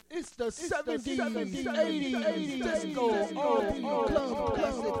It's the 70s, 80s, disco, R&B, club,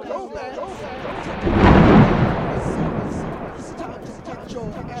 classic, throwback. It's time to get your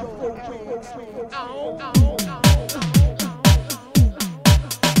Afro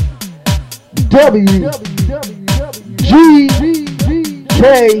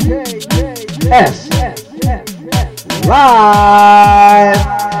WGKS live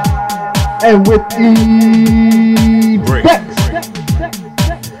and with effects.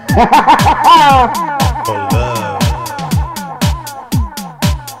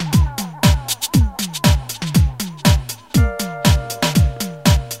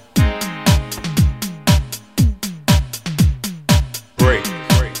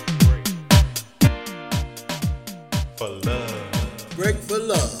 Break for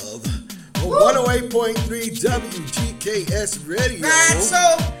love. On 108.3 WGKS Radio. Right,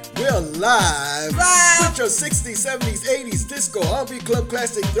 so we're live Right. with your 60s, 70s, 80s disco, R&B, club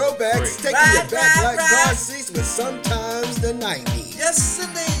classic throwbacks, taking Right, you back right, like car right. seats, but sometimes the 90s. yes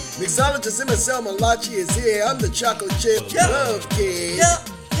indeed. Mixologist Emma Malachi is here. I'm the chocolate chip Yep. love kid. Yep.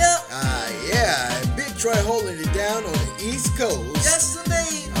 Yeah, and Big Troy holding it down on the East Coast. Yes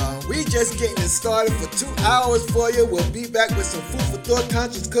indeed. We just getting it started for 2 hours for you. We'll be back with some food for thought,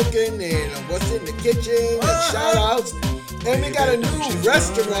 conscious cooking, and what's in the kitchen, and shout outs. And we got a new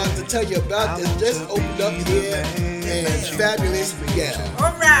restaurant to tell you about that just opened up here in fabulous Miguel.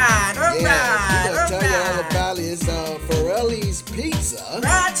 Alright. Yeah, we're gonna tell you all about it. It's Forelli's Pizza.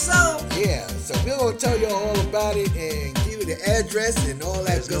 Right, so Yeah, so we're gonna tell you all about it and give you the address and all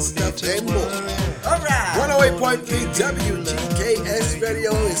that good stuff and more. alright. 108.3 WGKS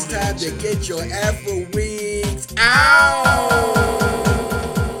Radio. It's time to get your Afro wigs out.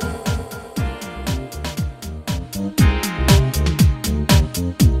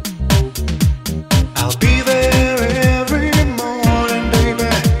 I'll be there every morning, baby,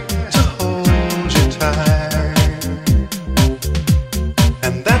 to hold you tight.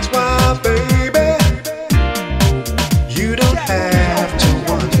 And that's why, baby, you don't have to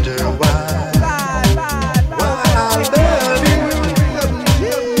wonder why. Why I love you.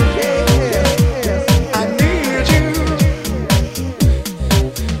 I need you.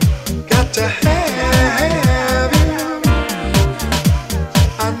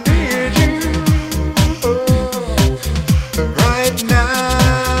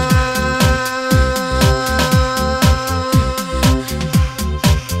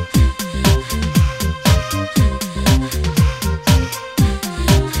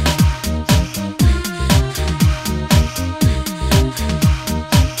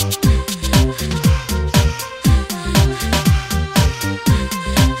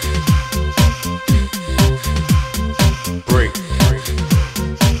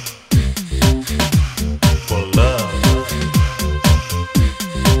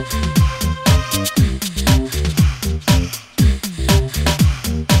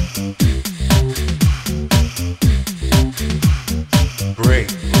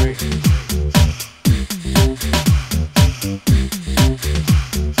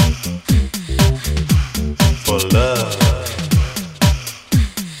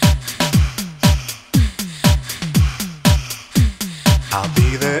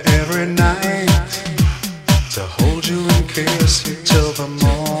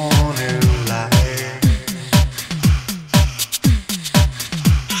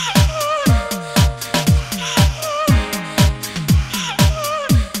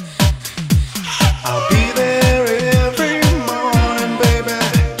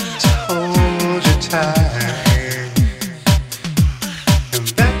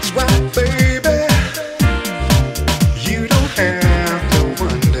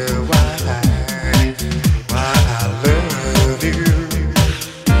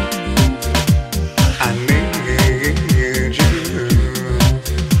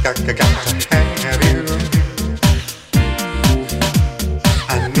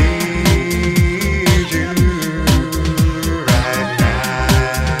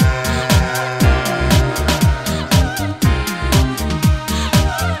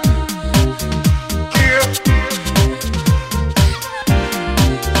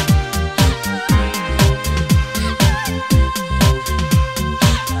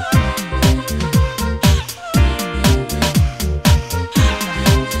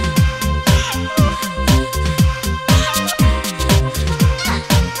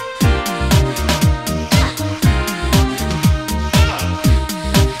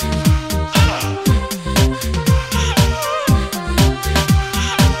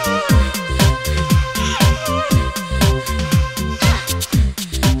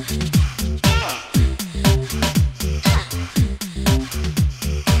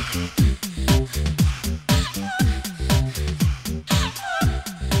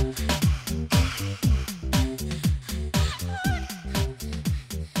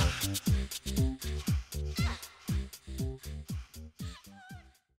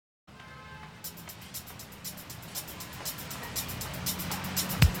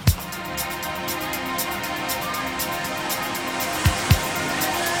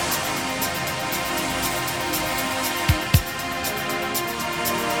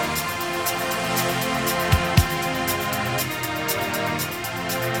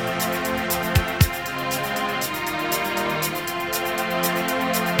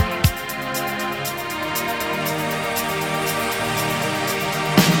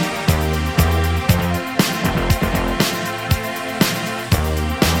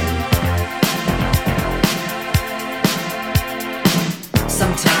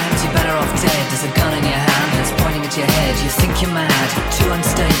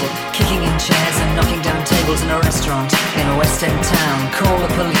 kicking in chairs and knocking down tables in a restaurant in a West End town. Call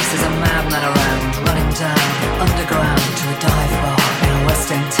the police, there's a madman around, running down underground to a dive bar in a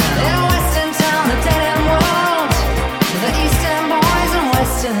West End town. In a West End town, a dead end world, the East End boys and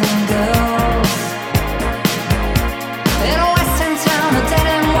West End girls. In a West End town, a dead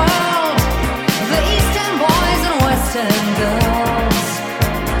end world, the East End boys and West End girls.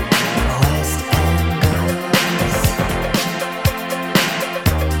 West End girls.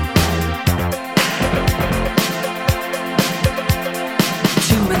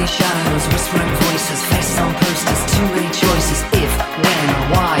 Too many shadows, whispering voices, faces on posters, too many choices. If, when,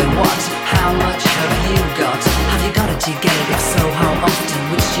 why, what, how much have you got? Have you got it, do you get it? If so, how often?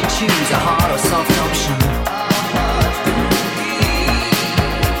 Which do you choose, a hard or soft option?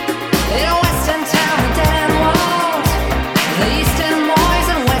 In a West End town, a dead end world, the East End boys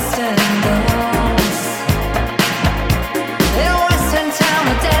and West End girls. In a West End town,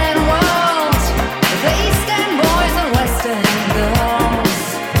 a dead end world, the East End boys and West End girls.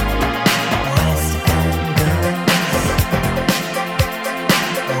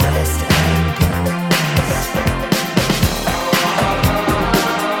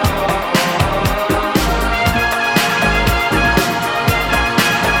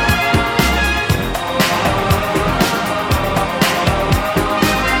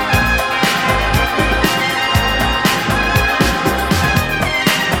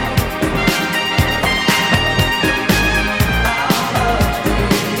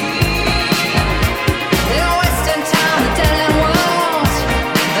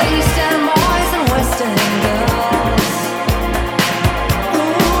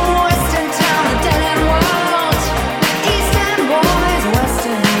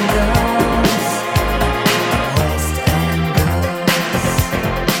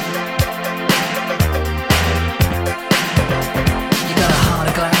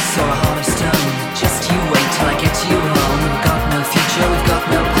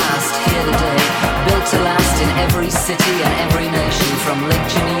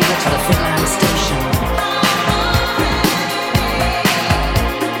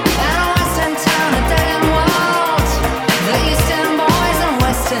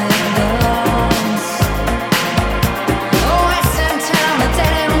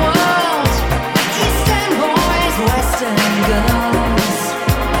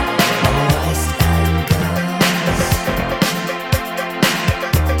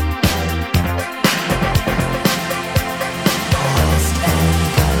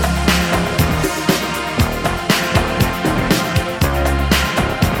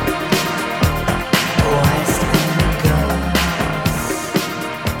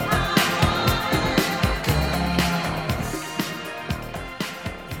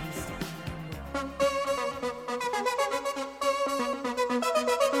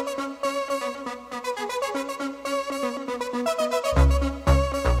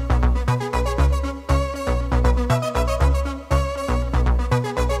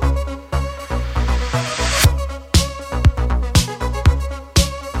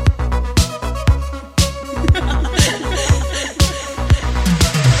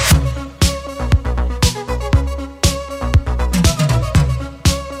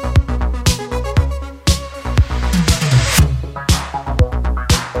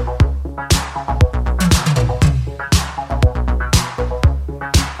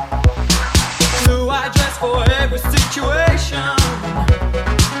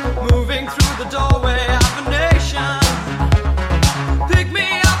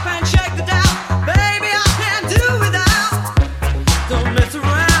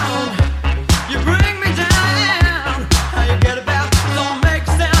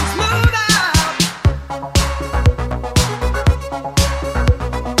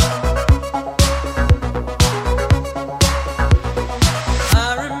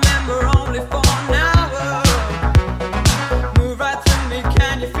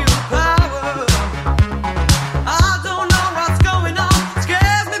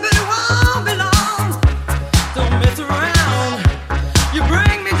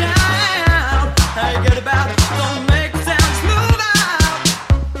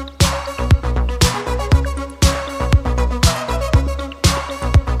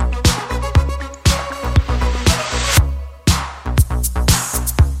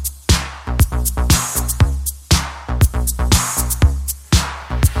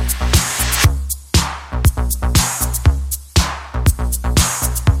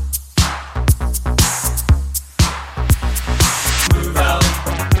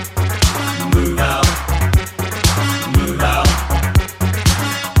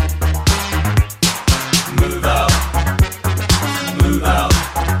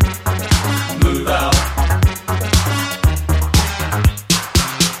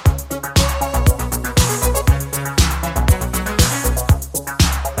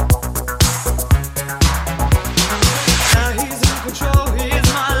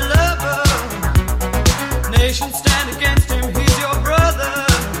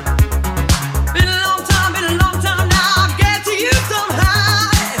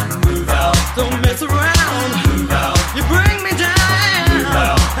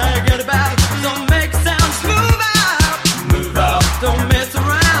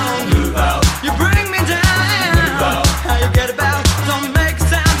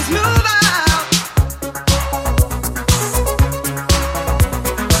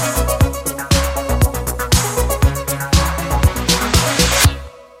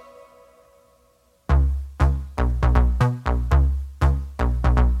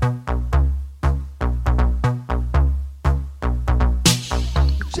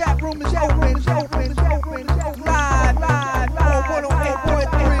 chat room is open. Live on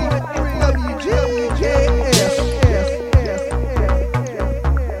 108.3 WGJS.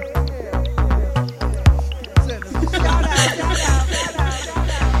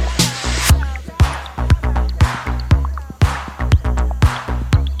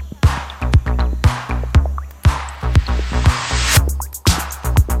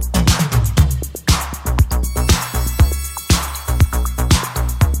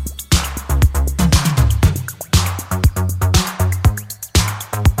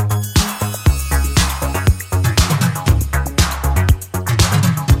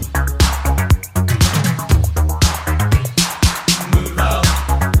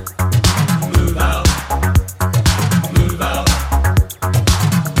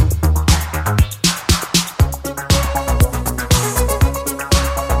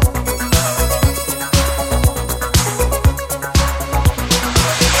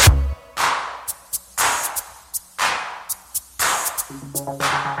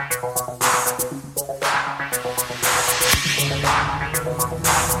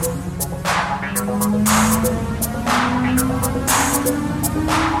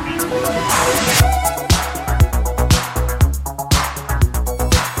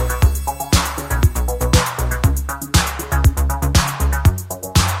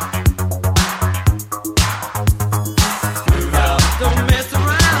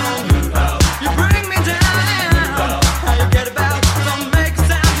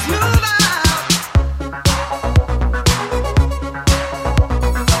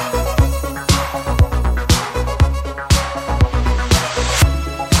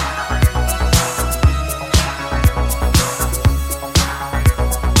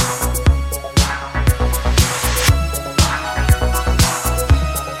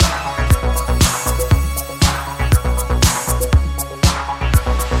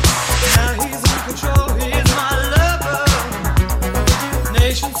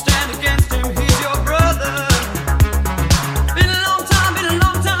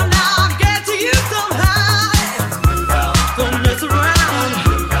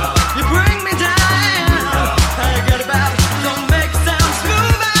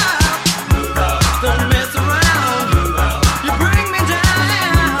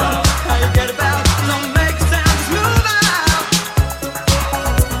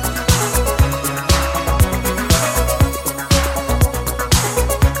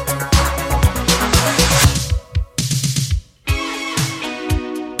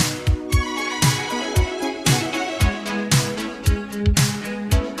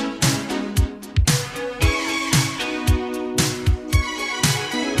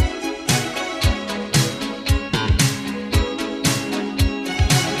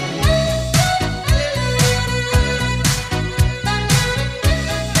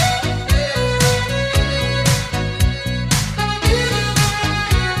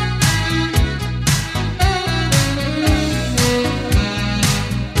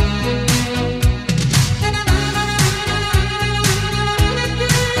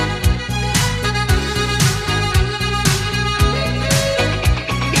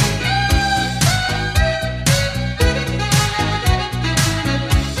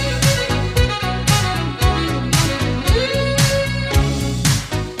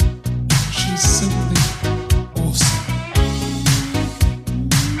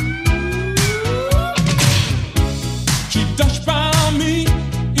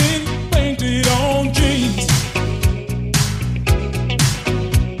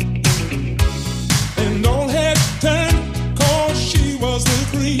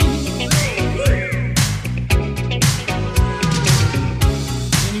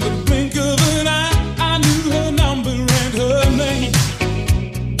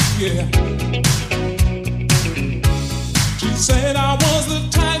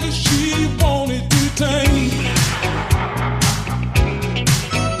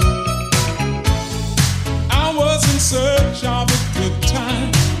 Shout out.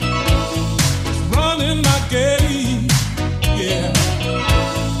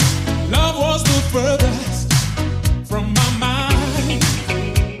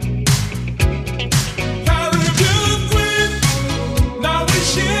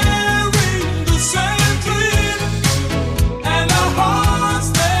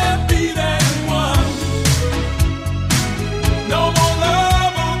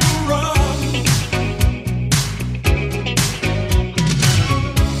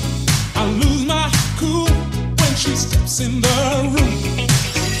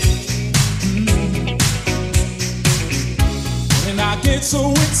 get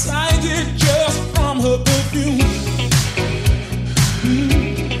so excited just from her perfume.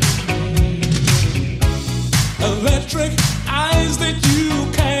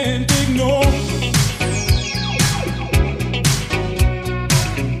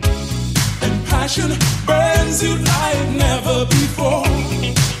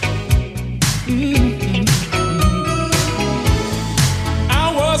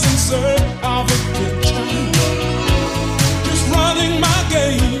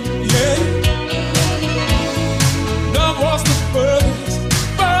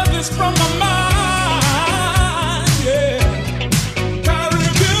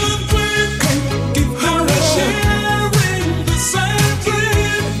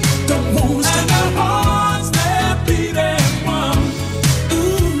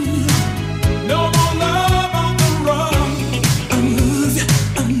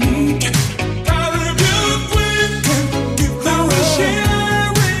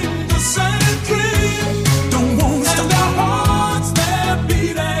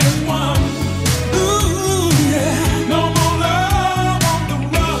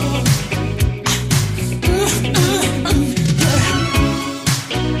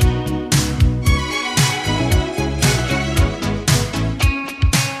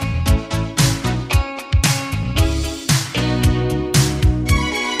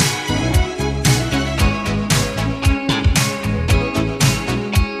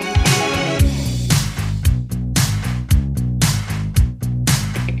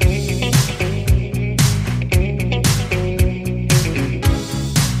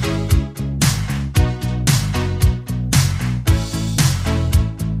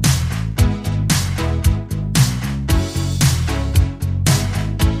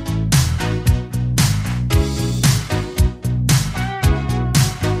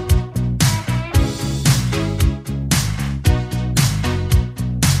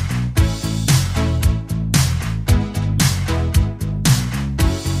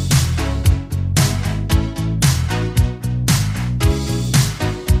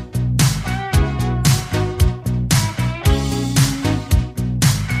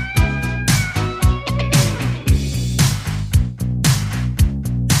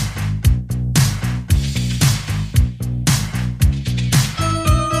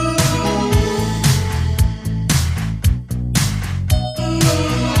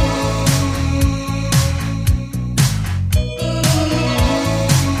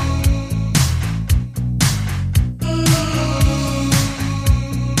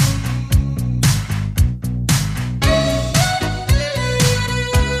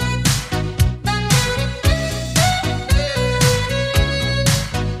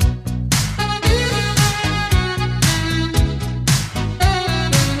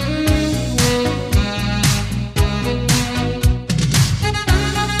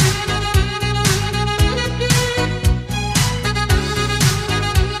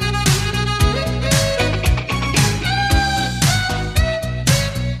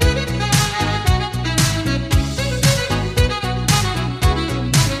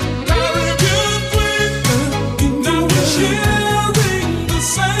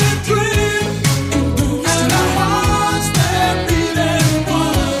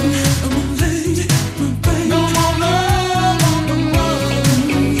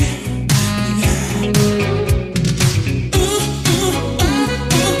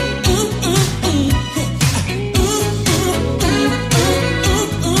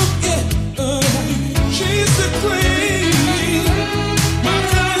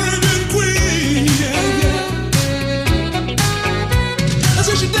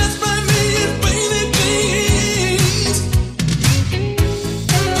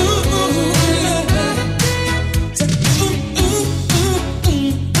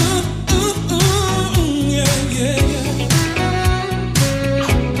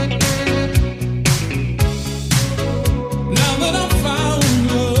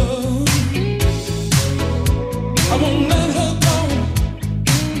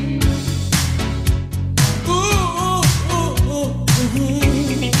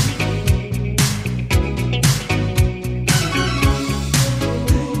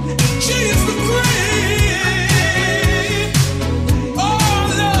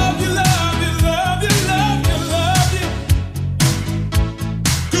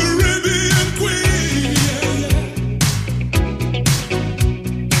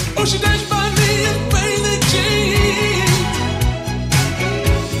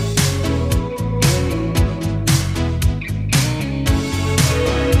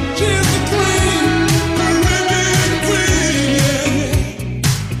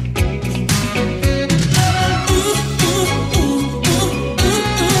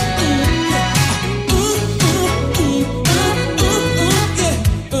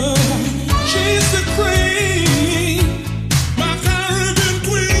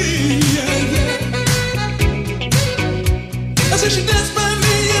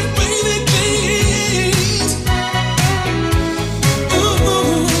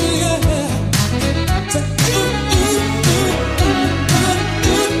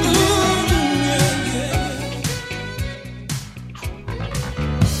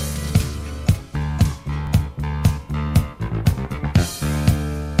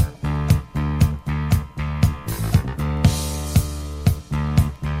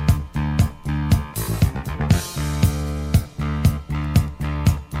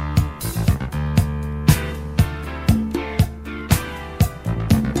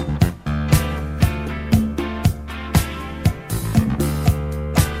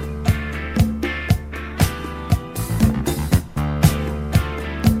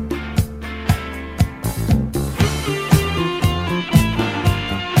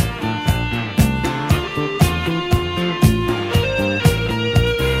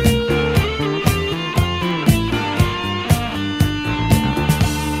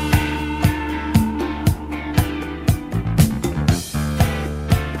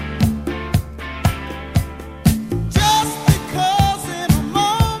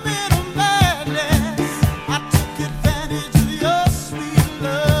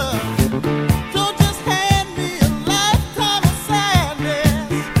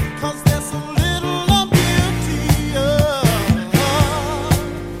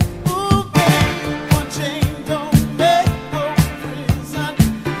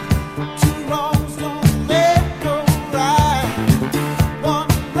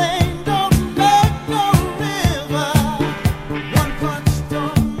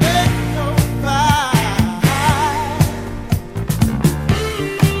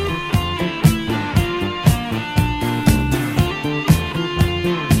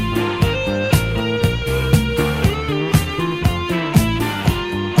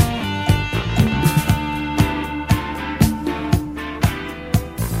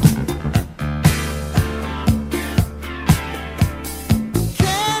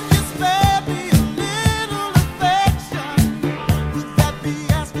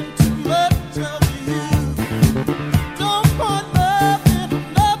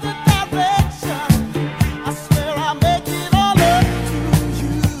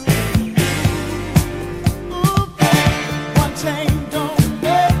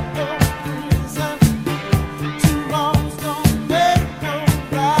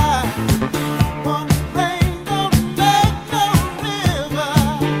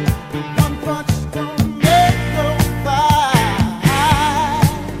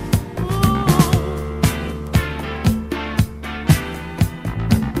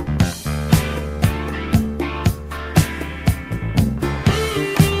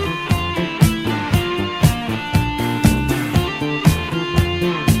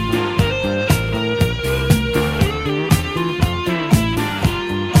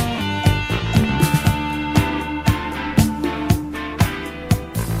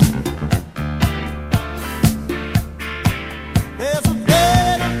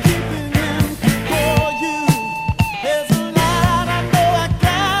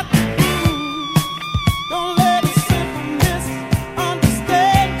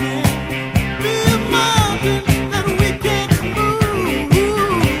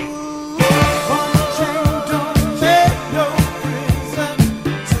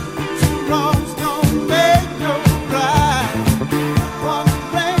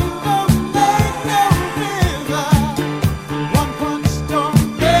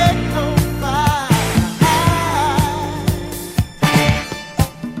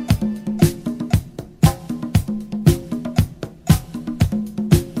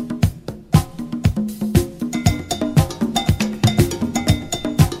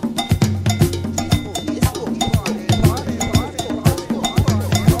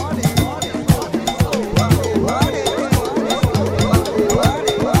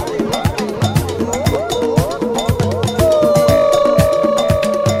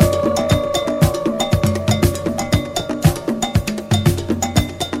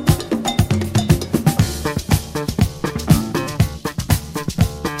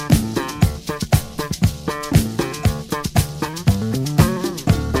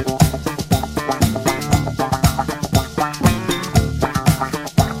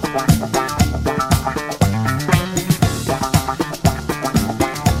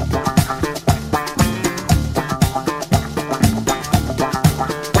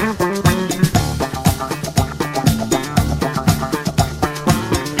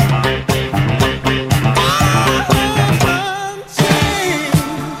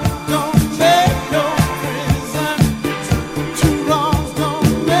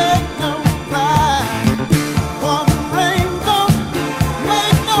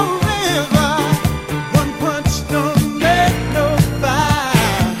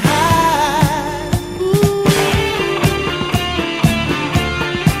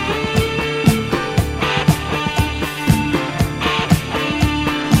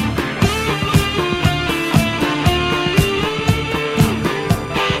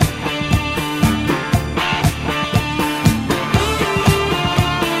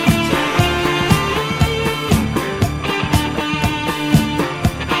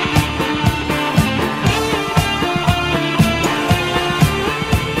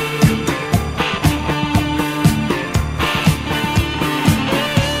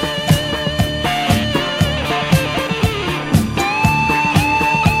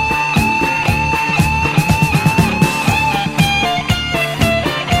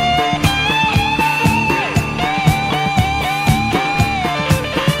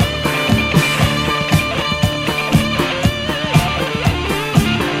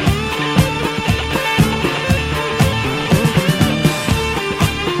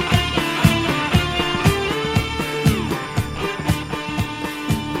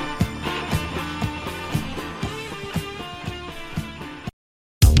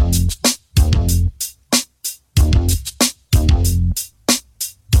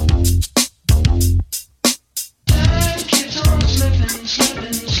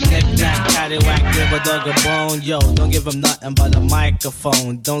 dug a bone. Yo, don't give him nothing but a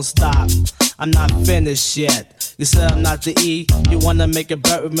microphone. Don't stop, I'm not finished yet. You said I'm not the E, you wanna make it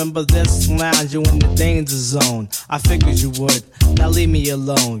better. Remember this lounge, you in the danger zone. I figured you would, now leave me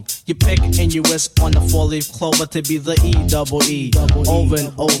alone. You pick and you wish on the four-leaf clover to be the E-double-E. Over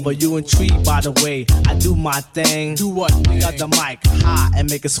and over, you intrigued by the way I do my thing. Do what? Got the mic high and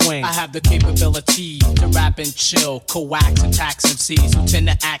make it swing. I have the capability to rap and chill, coax and tax MCs who tend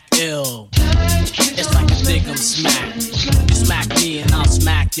to act ill. It's like a dig 'em smack. You smack me and I'll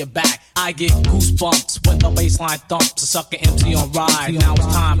smack your back. I get goosebumps when the baseline thumps. A sucker MC on ride. Now it's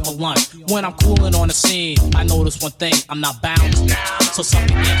time for lunch. When I'm cooling on the scene, I notice one thing: I'm not bounced. So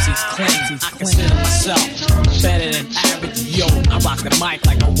sucker MCs clean. I consider myself better than average. Yo, I rock the mic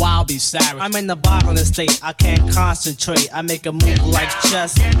like a wild beast savage. I'm in the bottom state, I can't concentrate. I make a move like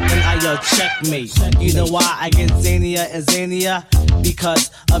chess, and I yell checkmate. You know why I get zanier and zanier? Because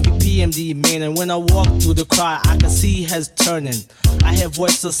of the PMD man. And when I walk through the crowd, I can see heads turning. I hear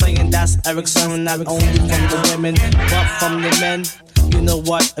voices saying that's Eric Sermon, not only from the women, but from the men. You know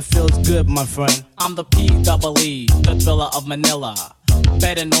what? It feels good, my friend. I'm the P-double-E, the thriller of Manila.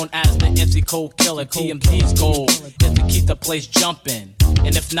 Better known as the MC Cold Killer. PMD's goal is to keep the place jumping.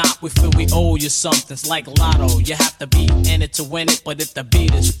 And if not, we feel we owe you something. It's like Lotto, you have to be in it to win it. But if the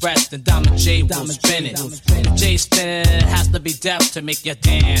beat is fresh, then Diamond J will spin it. If J's spinning it, it has to be deaf to make you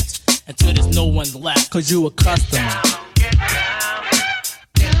dance until there's no one left. Cause you a customer.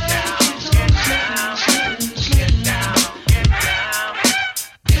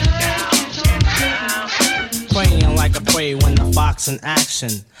 Praying like a prey when the fox in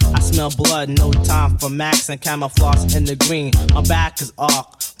action. I smell blood, no time for max and camouflage in the green. My back is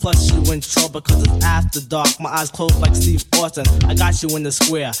off, plus you in trouble cause it's after dark. My eyes closed like Steve Austin, I got you in the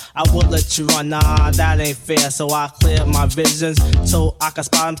square. I would let you run, nah, that ain't fair. So I cleared my visions so I can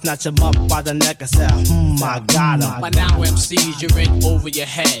spot him, snatch him up by the neck and say, I got him. By now MCs, you're in over your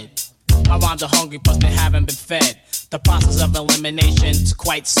head. My rhymes are hungry, plus they haven't been fed. The process of elimination's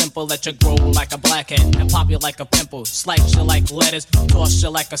quite simple. Let you grow like a blackhead and pop you like a pimple. Slice you like lettuce, toss you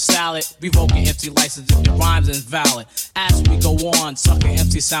like a salad. Revoke your MC license if your rhyme's invalid. As we go on, sucker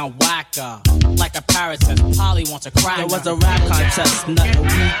MC sound whacker. Like a parrot says, Polly wants a cracker. There was a rap contest, nothing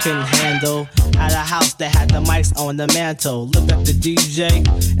we can handle. At a house that had the mics on the mantle. Looked at the DJ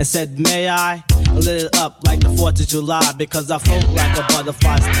and said, may I? Lit it up like the 4th of July. Because I float like a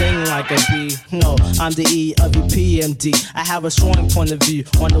butterfly, sting like a bee. No, I'm the E of your PMD. I have a strong point of view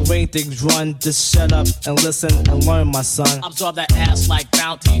on the way things run. Just shut up and listen and learn, my son. Absorb that ass like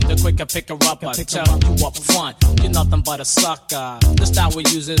bounty. The quicker pick her up, I tell you up front. You're nothing but a sucker. The style we're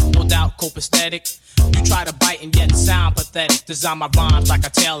using, no doubt copacetic. You try to bite and yet sound pathetic. Design my rhymes like a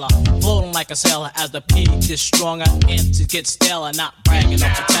tailor, floating like a sailor. As the P gets stronger, MC gets staler. Not bragging or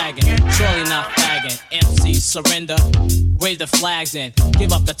tagging, surely not fagging. MC surrender, raise the flags and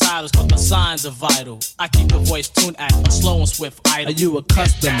give up the titles, but the signs are vital. I keep the voice tuned at a slow and swift idle. Are you a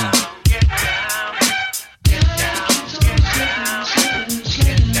customer?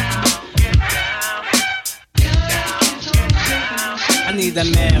 I need a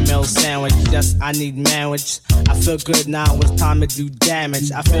man meal sandwich, yes, I need manwich. I feel good now, it's time to do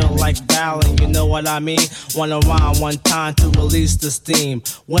damage. I feel like battling, you know what I mean? Wanna rhyme one time to release the steam.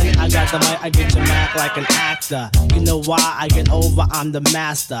 When I got the mic, I get you mad like an actor. You know why I get over, I'm the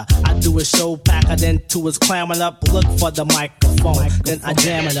master. I do a show packer, then to his clamming up. Look for the microphone, then I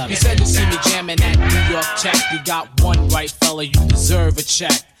jam it up. You said you see me jamming at New York Tech. You got one right, fella, you deserve a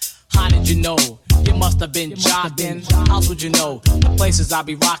check. How did you know? You must have been jocking. How would you know? The places I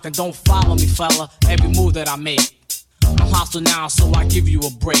be rocking. Don't follow me, fella. Every move that I make. I'm hostile now, so I give you a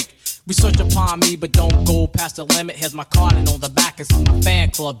break. Research upon me, but don't go past the limit. Here's my card, and on the back is my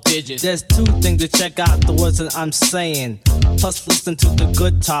fan club digits. There's 2 things to check out the words that I'm saying. Plus, listen to the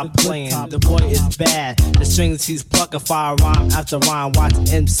good top playing. The boy is bad. The strings he's plucking, fire rhyme after rhyme. Watch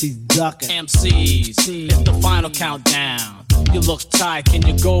MC ducking. MCs, it's the final countdown. You look tight, can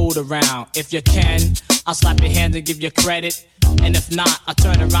you go around? If you can, I'll slap your hand and give you credit. And if not, I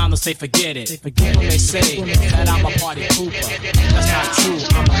turn around and say forget it. When they say that I'm a party pooper, that's not true,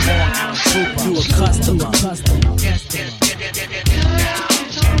 I'm a born out trooper. You a customer.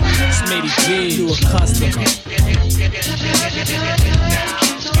 Smitty G, You a customer.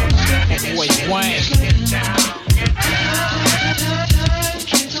 my boy Wayne.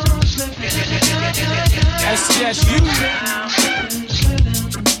 SCSU.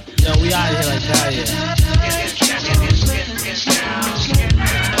 Yo, we out of here like that, yeah.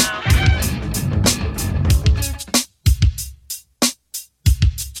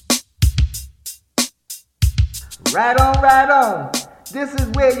 Right on, right on. This is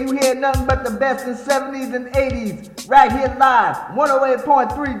where you hear nothing but the best in 70s and 80s. Right here live,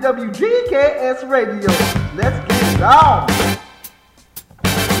 108.3 WGKS Radio. Let's get it on.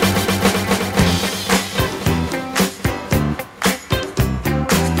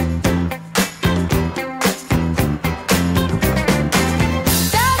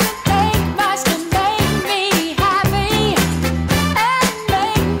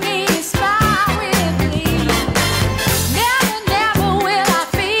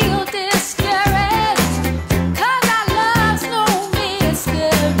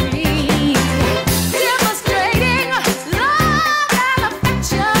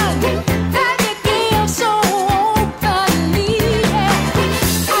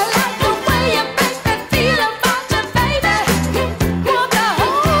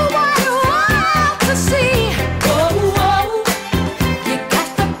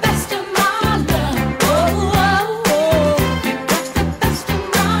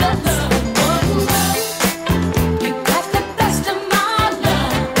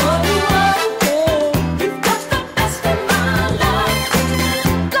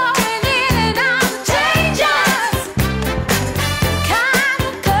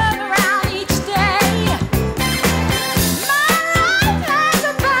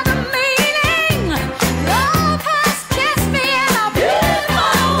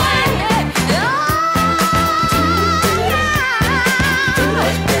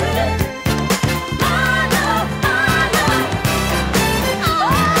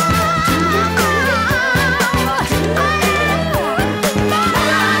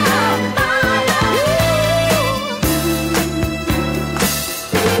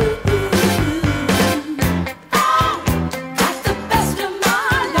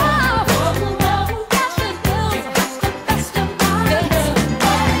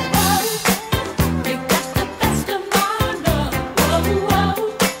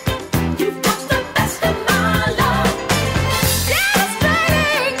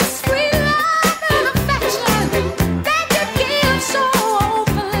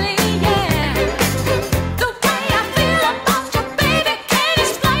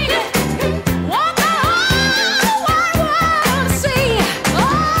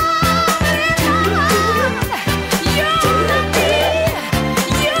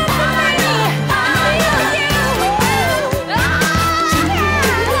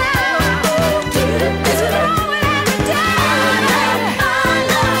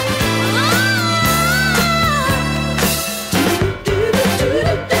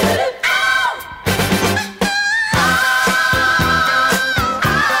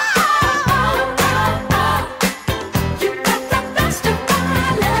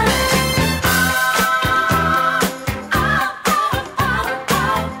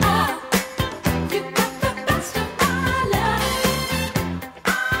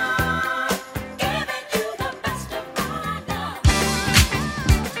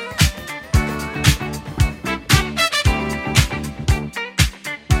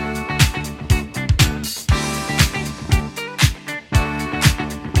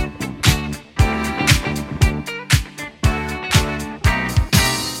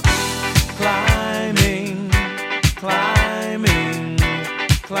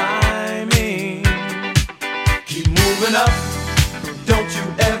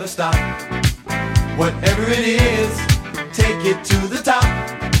 Whatever it is, take it to the top.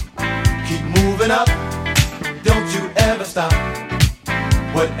 Keep moving up, don't you ever stop.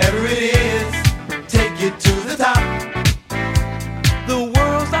 Whatever it is, take it to the top. The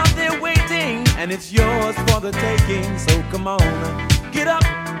world's out there waiting, and it's yours for the taking. So come on, get up,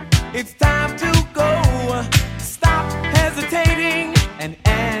 it's time to go. Stop hesitating and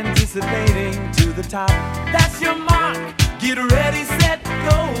anticipating to the top. That's your mark, get ready, set,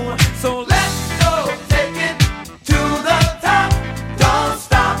 go. So let's go, take it to the top. Don't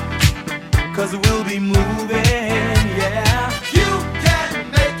stop, 'cause we'll be moving, yeah. You can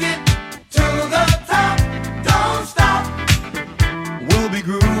make it to the top. Don't stop, we'll be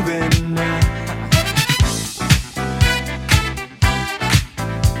grooving.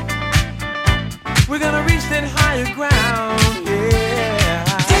 We're gonna reach that higher ground, yeah.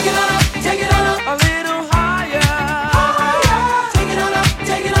 Take it on up, take it on up. A little higher. Higher. Take it on up,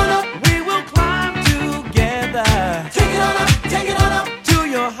 take it on up. We will climb together. Take it on up, take it on up. To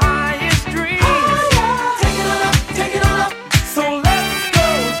your highest dreams. Higher.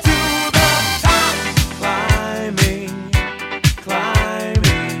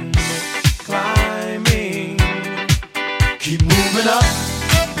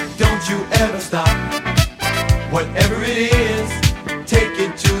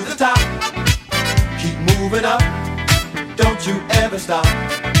 ever stop.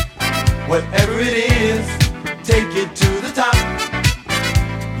 Whatever it is, take it to the top.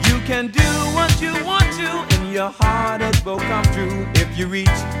 You can do what you want to, and your heart it will come true. If you reach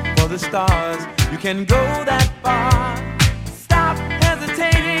for the stars, you can go that far. Stop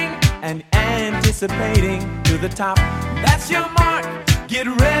hesitating and anticipating to the top. That's your mark. Get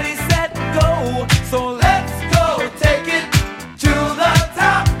ready, set, go. So let's go, take it to the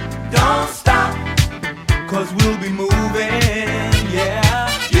top. Don't stop, 'cause we'll be moving, yeah.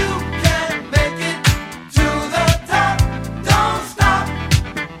 You can make it to the top. Don't stop,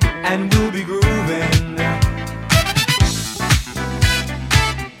 and we'll be grooving.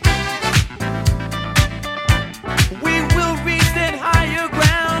 We will reach that higher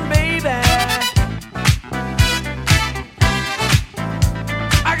ground, baby.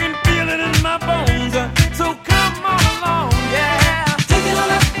 I can feel it in my bones, so come on along, yeah. Take it on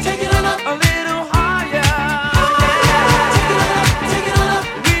up, take it on up, a little higher. Take it on up,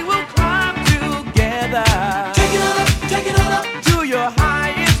 we will climb together. Take it on up, to your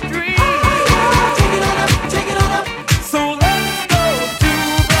highest dream. Take it on up, so let's go to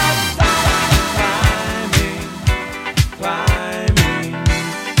the top. Climbing, climbing,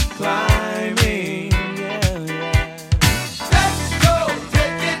 climbing, yeah, yeah. Let's go,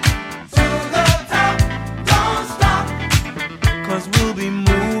 take it to the top. Don't stop, 'cause we'll be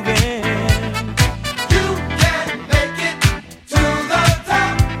moving. You can make it to the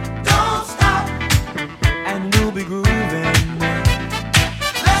top. Don't stop, and we'll be grooving.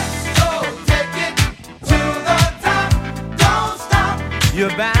 Let's go, take it to the top. Don't stop.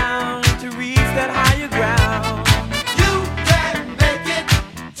 You're bound to reach that higher ground. You can make it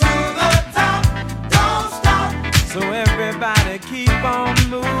to the top. Don't stop. So everybody keep on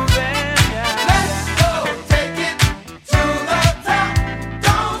moving. Yeah. Let's go, take it to the top.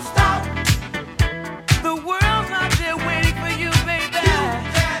 Don't stop. The world's out there waiting for you, baby. You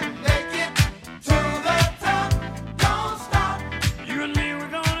can make it to the top. Don't stop. You and me,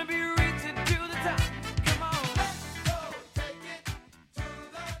 we're gonna be reaching to the top. Come on, let's go, take it to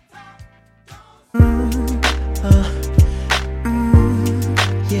the top.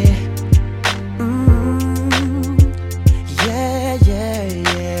 Yeah. Yeah, yeah,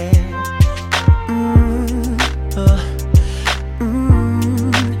 yeah.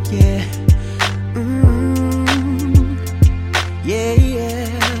 Yeah. Yeah, yeah.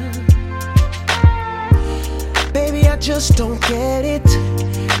 Baby, I just don't get it.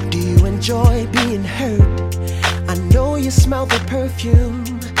 Do you enjoy being hurt? I know you smell the perfume,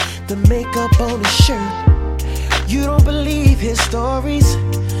 the makeup on his shirt. You don't believe his stories.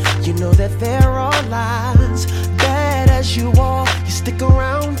 You know that they're all lies. Bad as you are, you stick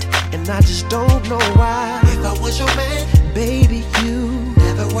around, and I just don't know why. If I was your man, baby, you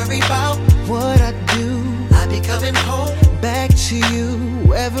never worry about what I do. I'd be coming home back to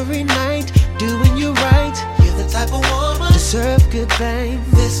you every night, doing you right. You're the type of woman deserve good things.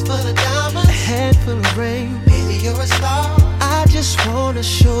 Fistful of diamonds, a handful of rain. Baby, you're a star. I just wanna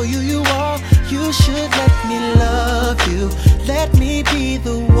show you you are. You should let me love you. Let me be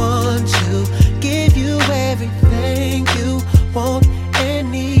the one to give you everything you want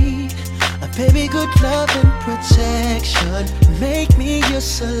and need. A baby, good love and protection. Make me your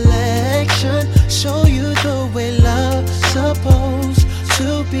selection. Show you the way love's supposed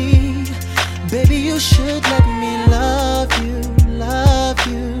to be. Baby, you should let me love you, love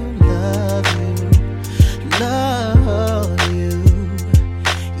you, love you, love you.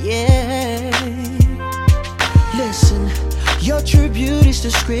 Yeah. Listen, your true beauty's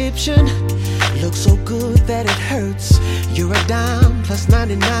description looks so good that it hurts. You're a dime plus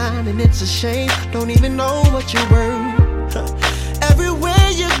 99, and it's a shame. Don't even know what you're worth. Everywhere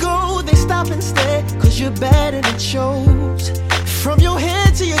you go, they stop and stare, 'cause you're bad and it shows. From your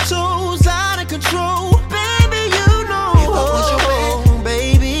head to your toes, out of control. Baby, you know. If I was your man,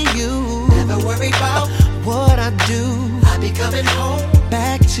 baby, you never worry about what I do. I'll be coming home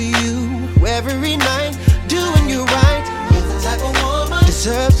back to you every night, doing you right. You're the type of woman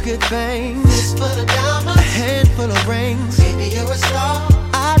deserves good things. Fistful of diamonds, a handful of rings. Baby, you're a star.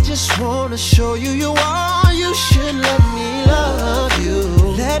 I just wanna show you you are. You should let me love you.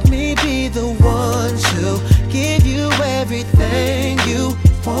 Let me be the one to give you everything you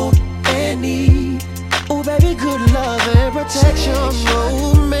want and need. Oh, baby, good love and protection.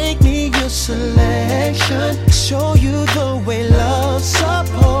 Oh, make me your selection. Show you the way love's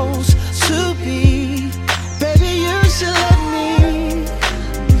supposed to be. Baby, you should let me.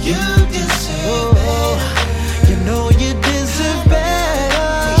 You deserve better. You know you deserve better.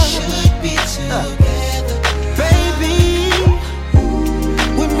 We should be together, baby.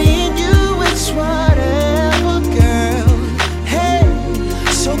 With me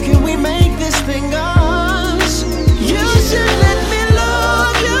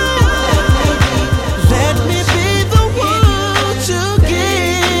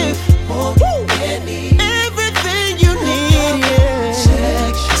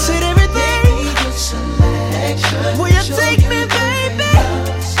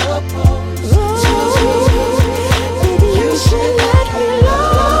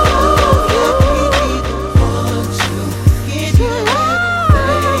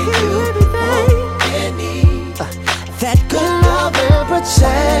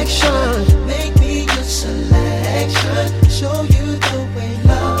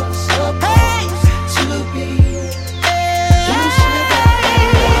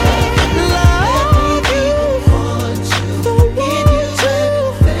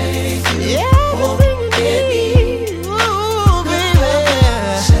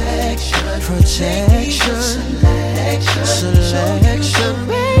Selection, selection,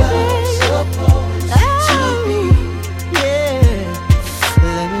 baby. Yeah,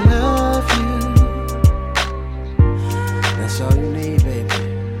 let me love you. That's all you need, baby.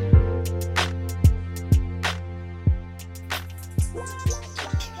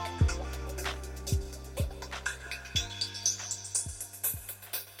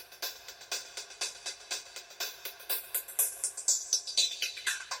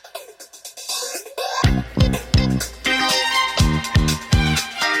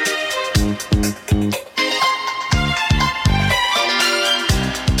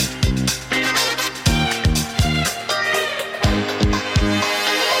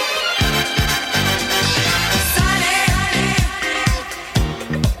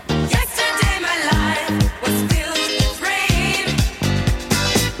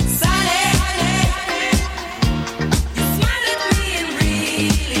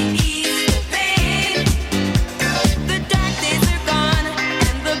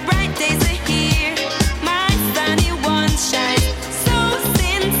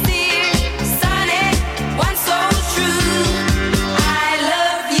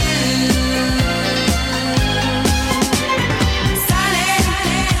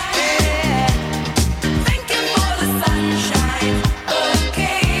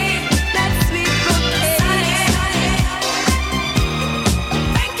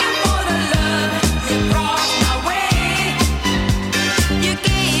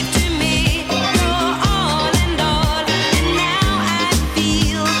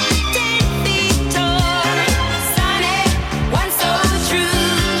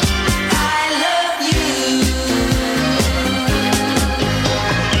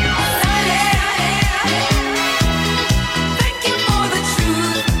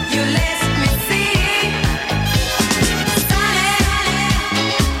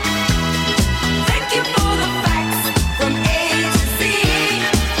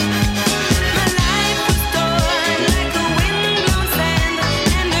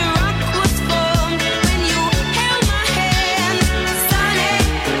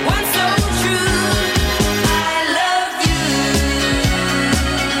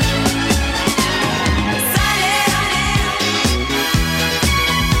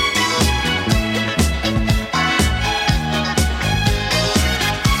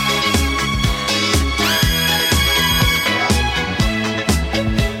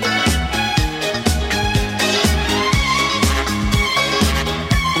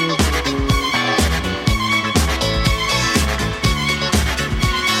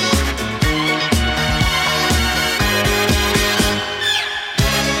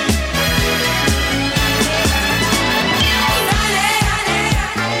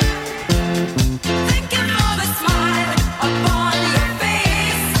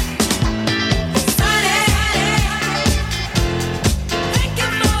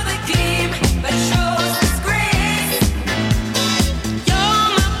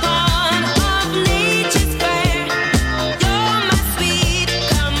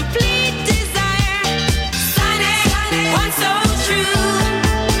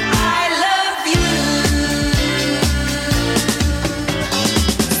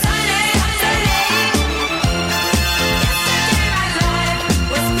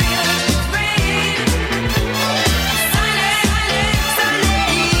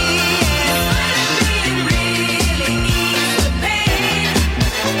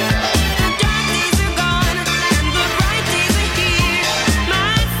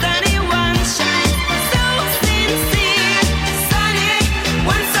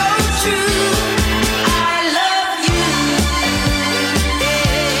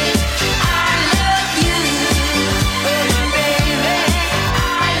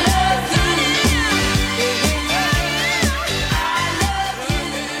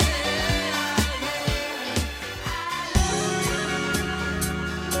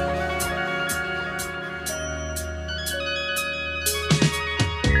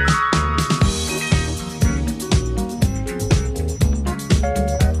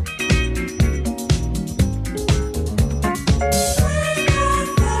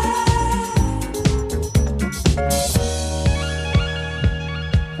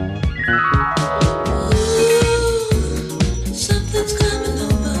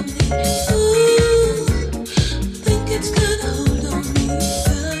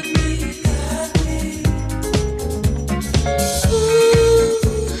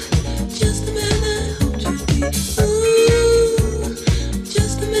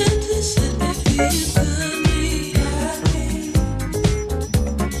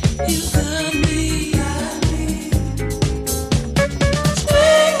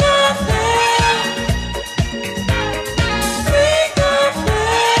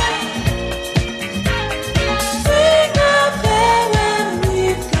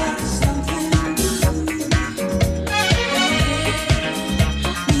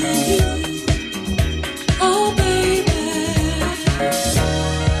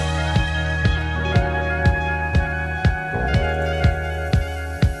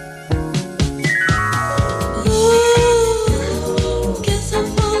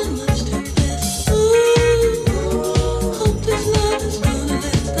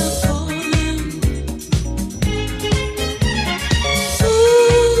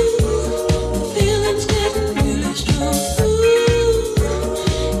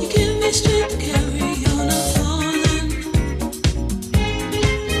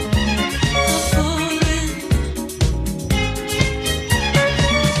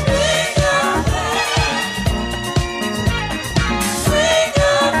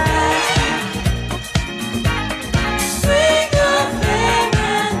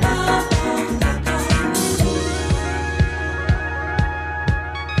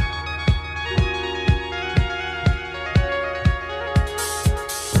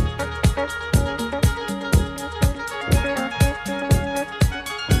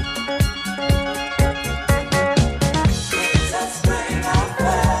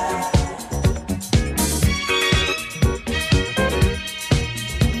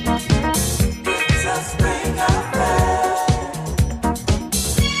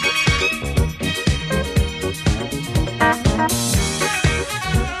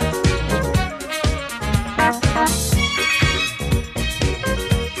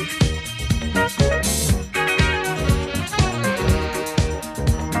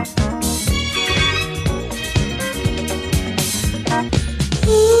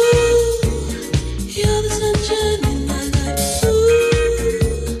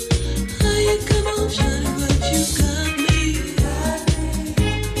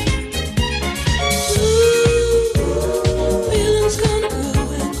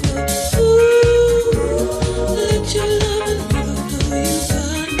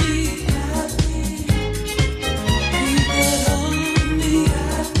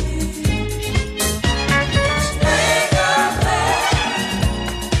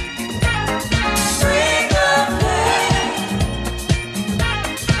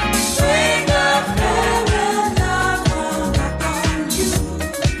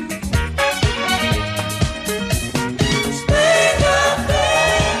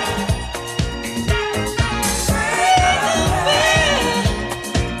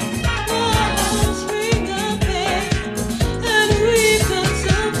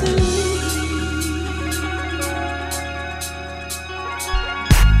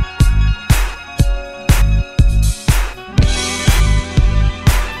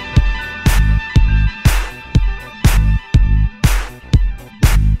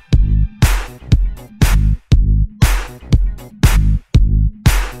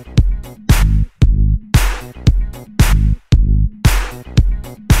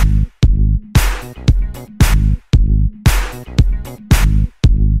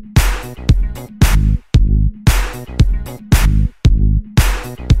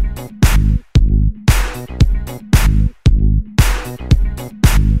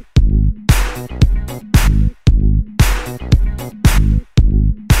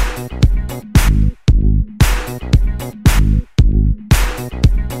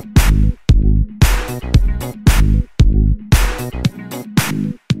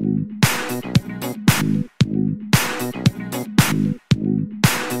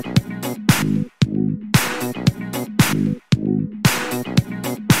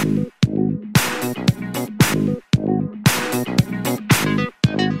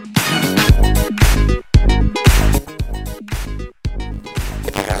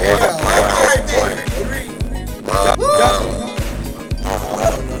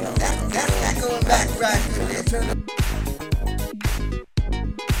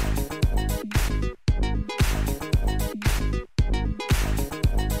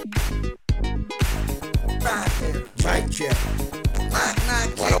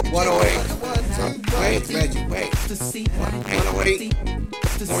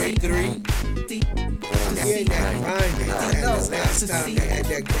 108.3. Yeah, that grinding. Last time they had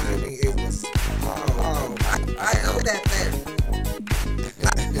that grinding, it was. I know that there.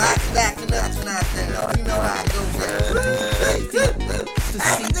 Not stacking up tonight there. You know how I go there.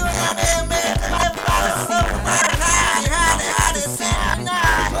 How you doing out there, man?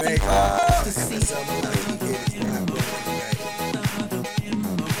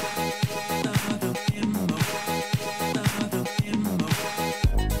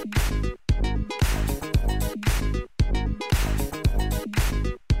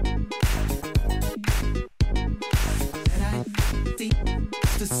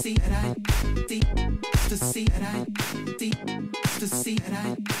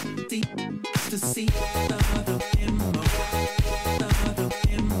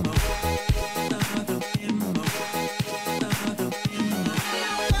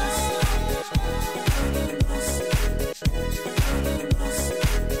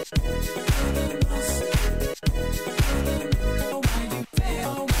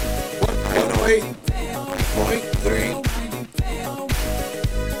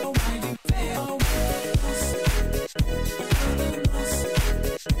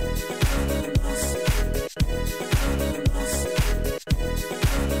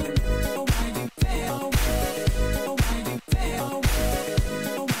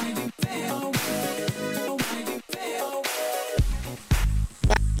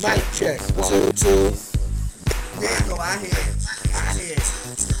 Mic check. 1, 2. There you go, I hear it.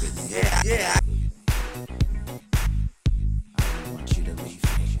 Yeah.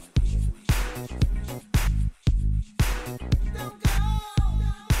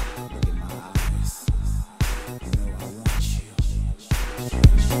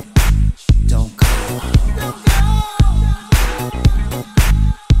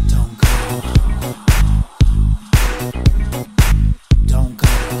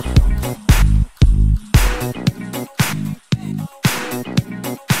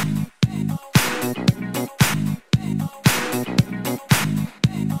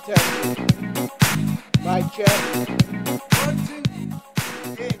 Mic check. 1, 2.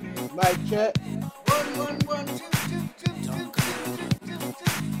 Mic check. 1, 1, 2, 2, 2, 2, 2, 2, 2,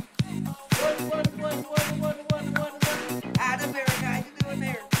 1. Ah, that's very nice. You doing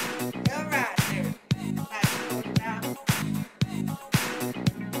there? All right there. Nice to put it down.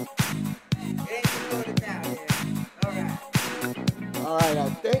 It ain't to put it down there. All right. All right, I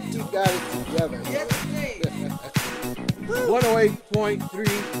think you got it together. Yes, indeed. 108.3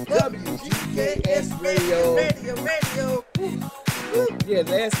 WGKS Radio. Radio. Yeah,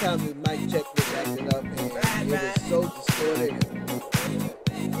 last time the mic check was acting up and it was so distorted.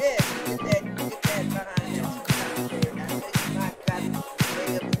 Yeah, get that behind that.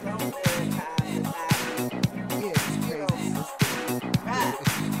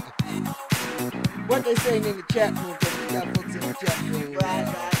 What they saying in the chat room, because we got folks in the chat room. Right.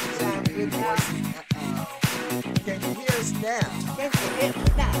 Sound good now. Can you hear us now? Can you hear me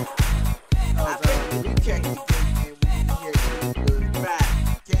now? We checked again and we can hear you good. Right.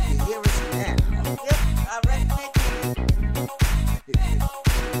 Can you hear us now? Yep, I reckon they can.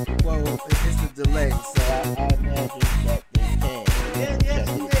 Well, it's a delay, so I imagine that they can. Yes,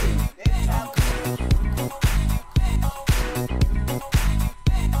 indeed.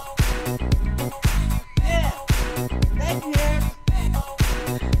 Yeah, they can hear us.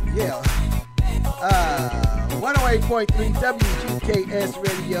 Yeah. 108.3 WGKS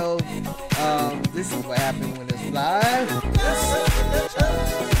Radio. This is what happened when it's live.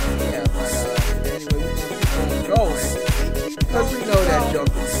 Yeah, but anyway, we're going to keep on going. Because we know that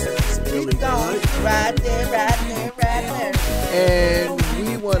joke is really good. Right there. And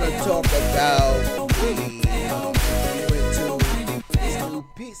we want to talk about we went to this new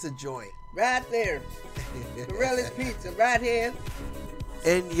pizza joint. Right there. Corelli's Pizza, right here.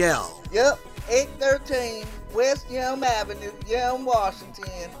 In Yelm. Yep, 813 West Yelm Avenue, Yelm,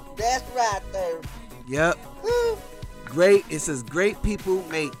 Washington. That's right there. Yep. Woo. Great. It says great people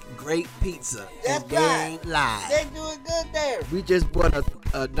make great pizza. That's and right. They ain't lie. They do it good there. We just bought a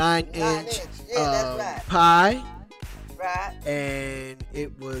 9-inch Yeah, that's right. pie. Right. And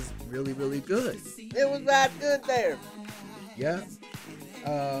it was really, really good. It was right good there. Yeah.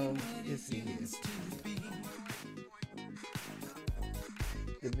 Let's see here.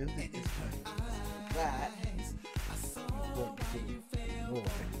 The music is playing. Right.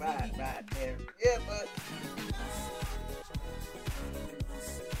 Right there. Yeah, but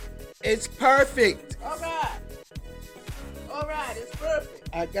it's perfect. all right, it's perfect.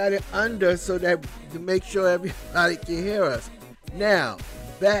 I got it under so that to make sure everybody can hear us. Now,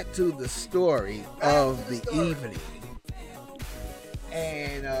 back to the story of the evening.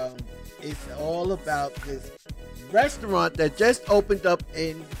 And it's all about this restaurant that just opened up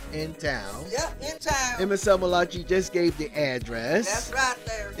in town. Yep, in town. MSL Malachi just gave the address. That's right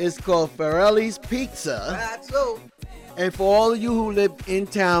there. It's called Farrelly's Pizza. Right, so. And for all of you who live in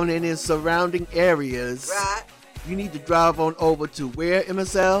town and in surrounding areas, Right. you need to drive on over to where,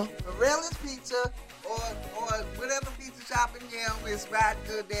 MSL? Farrelly's Pizza or whatever pizza shop in Yale is right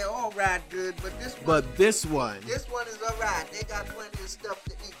good. They're all right good, but this one. This one is all right. They got plenty of stuff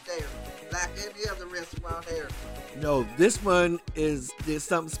to eat there, like any other restaurant here. No, this one there's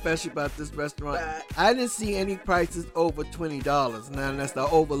something special about this restaurant. Right. I didn't see any prices over $20. Now, unless I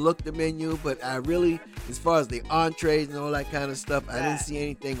overlooked the menu, but I really, as far as the entrees and all that kind of stuff, I didn't see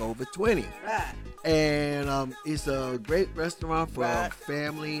anything over 20. Right. And it's a great restaurant for Right.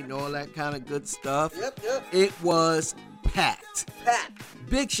 family and all that kind of good stuff. Yep. It was packed.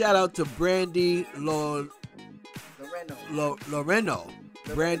 Big shout out to Brandy Loreno.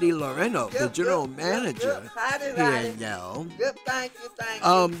 Brandy Loreno, the general manager here in Yale. Yep, thank you.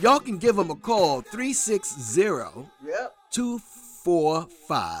 Y'all can give them a call, 360 Yep.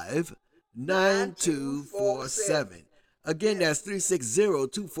 245 9247. Again, that's 360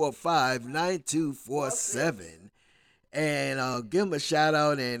 245 9247. And give them a shout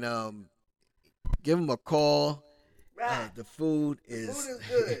out and give them a call. Right. The food is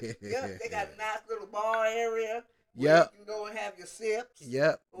good. Yep, they got a nice little bar area. Yep. You can go and have your sips.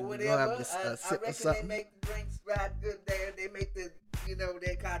 Yep. Or You whatever. gonna have I a sip or reckon something? they make the drinks right good there. They make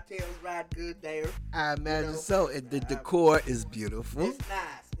their cocktails right good there. I imagine so. And the decor is beautiful. It's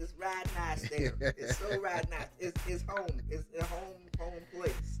nice. It's right nice there. It's so right nice. It's home. It's a home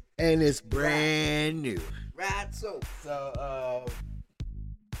place. And it's brand new. Right so. So,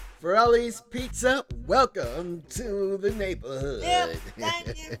 Farrelly's Pizza, welcome to the neighborhood. Yep, thank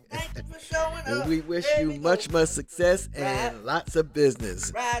you for showing up. And we wish There you we go. much success and Right. lots of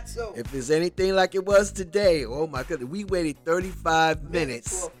business. Right so. If it's anything like it was today, oh my goodness, we waited 35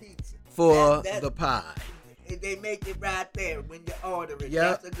 minutes for a pizza. for That- the pie. They make it right there when you order it.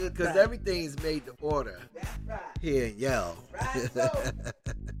 Yeah, That's a good because time. everything's made to order That's right. here in Yale. Right so.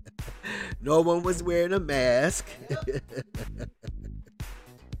 No one was wearing a mask.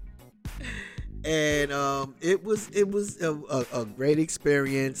 And it was a great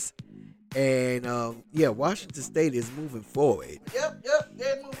experience. And Washington State is moving forward. Yep,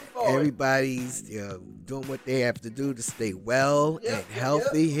 they're moving forward. Everybody's doing what they have to do to stay well and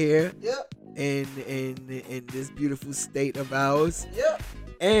healthy here Yep, in this beautiful state of ours. yep.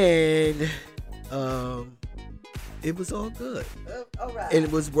 And it was all good. All right. And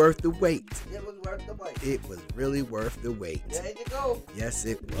it was worth the wait. It was worth the wait. It was really worth the wait. There you go. Yes,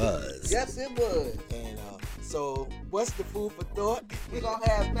 it was. Yes, it was. And so, what's the food for thought? We're going to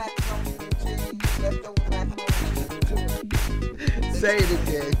have macaroni and cheese, leftover macaroni and cheese with tuna. Say it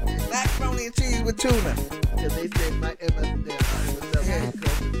again. Macaroni and cheese with tuna. Because they said my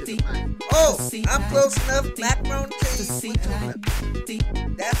Oh, I'm close enough. Macaroni and cheese with tuna.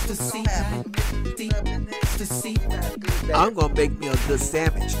 That's what's going to happen. I'm going to make me a good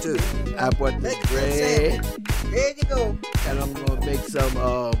sandwich, too. I bought the bread. There you go. And I'm going to make some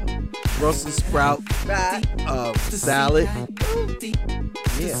Brussels sprout salad.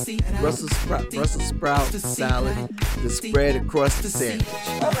 Yeah, Brussels sprout salad to spread across the sandwich.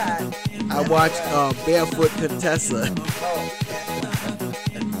 All right. I watched Barefoot Contessa.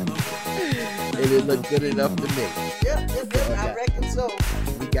 And it looked good enough to me. Yep, I reckon so.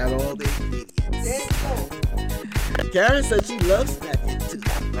 We got all the ingredients. There you go. Karen said she loves snacking too.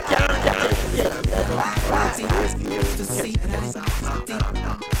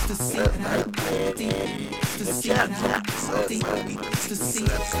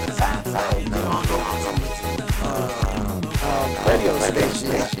 Radio station.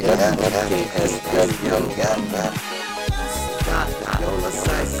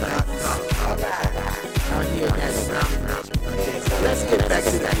 Let's get back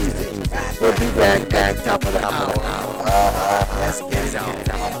to the music. We'll be back top of the hour. Let's get it on.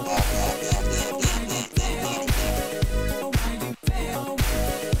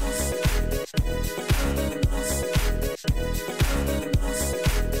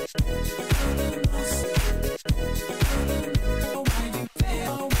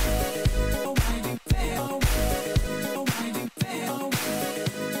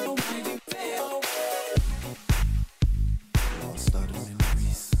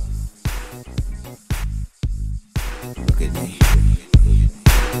 Look at me.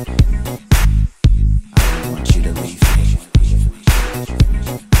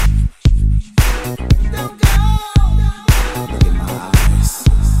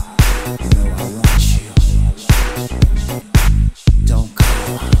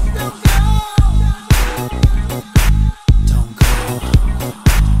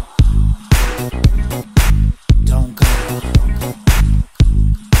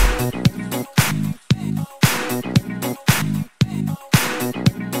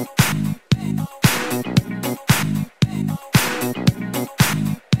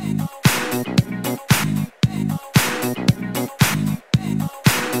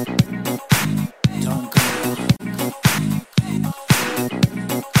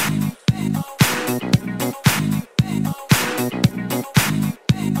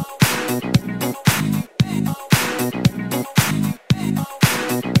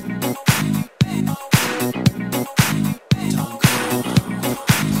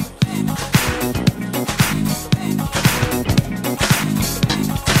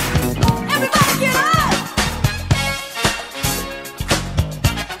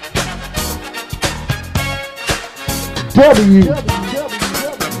 WGKS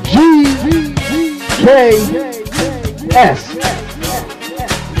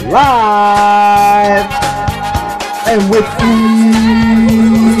live and with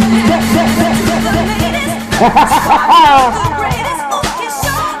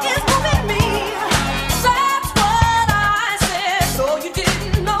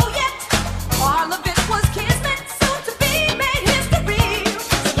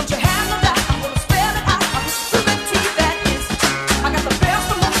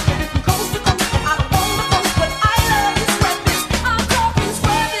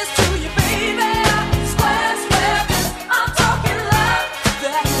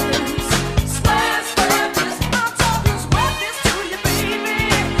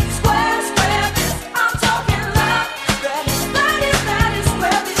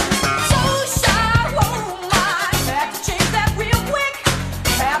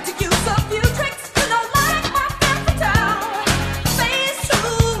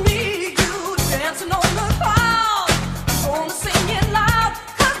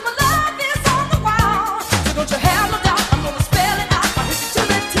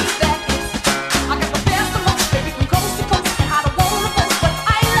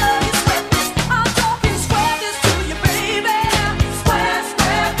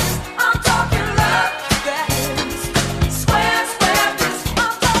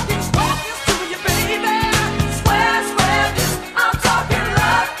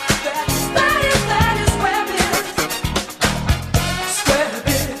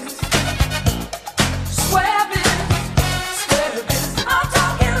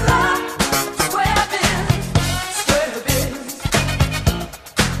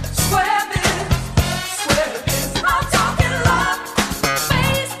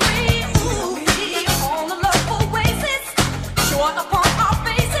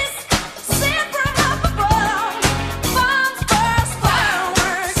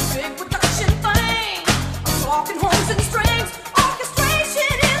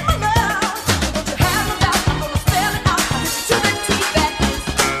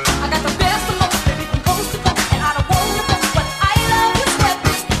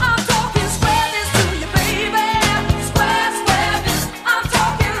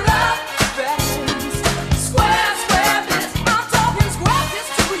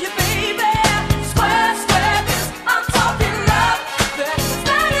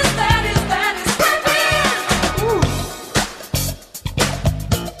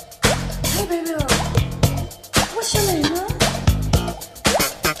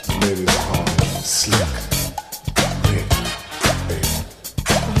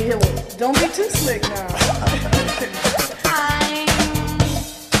Don't be too slick now.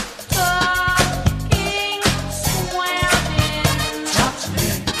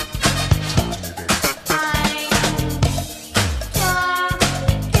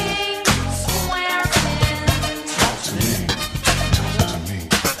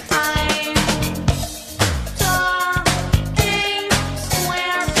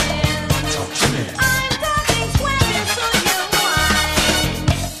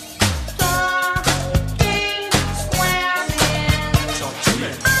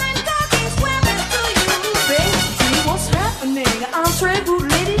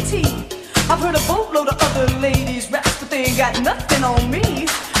 Nothing on me.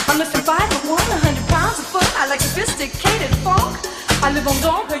 I'm lifting 5'1", 100 pounds of fun. I like sophisticated funk. I live on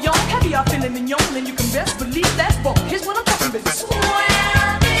Don Perignon, caviar, filet mignon, and you can best believe that's bunk. Here's what I'm talking about.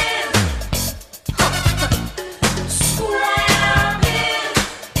 Square biz.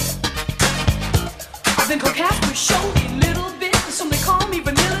 I've been coquette with showy little bit. Some they call me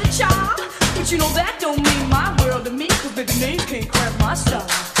Vanilla Child, but you know that don't mean my world to me, 'cause baby names can't cramp my style.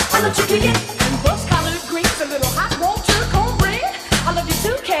 I love chicken and bus collard greens, a little hot water, cornbread. I love you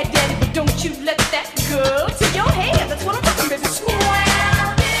too, cat daddy, but don't you let that go to your head. That's what I'm talking about, baby.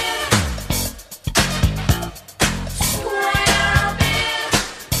 Square biz.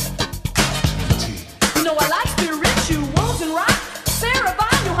 You know I like spirituals and rock. Sarah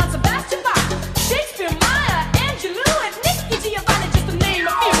Vaughan, Johann Sebastian Bach, Shakespeare, Maya Angelou, and Nikki Giovanni, just to name a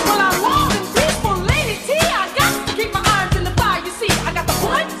few. Well, I'm warm and peaceful, Lady T. I got to keep my arms in the fire. You see, I got the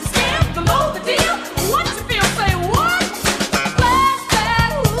point, the scam, the low, the deal. What you feel? Say what? Blast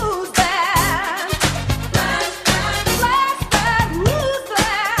that, who's that? Blast that,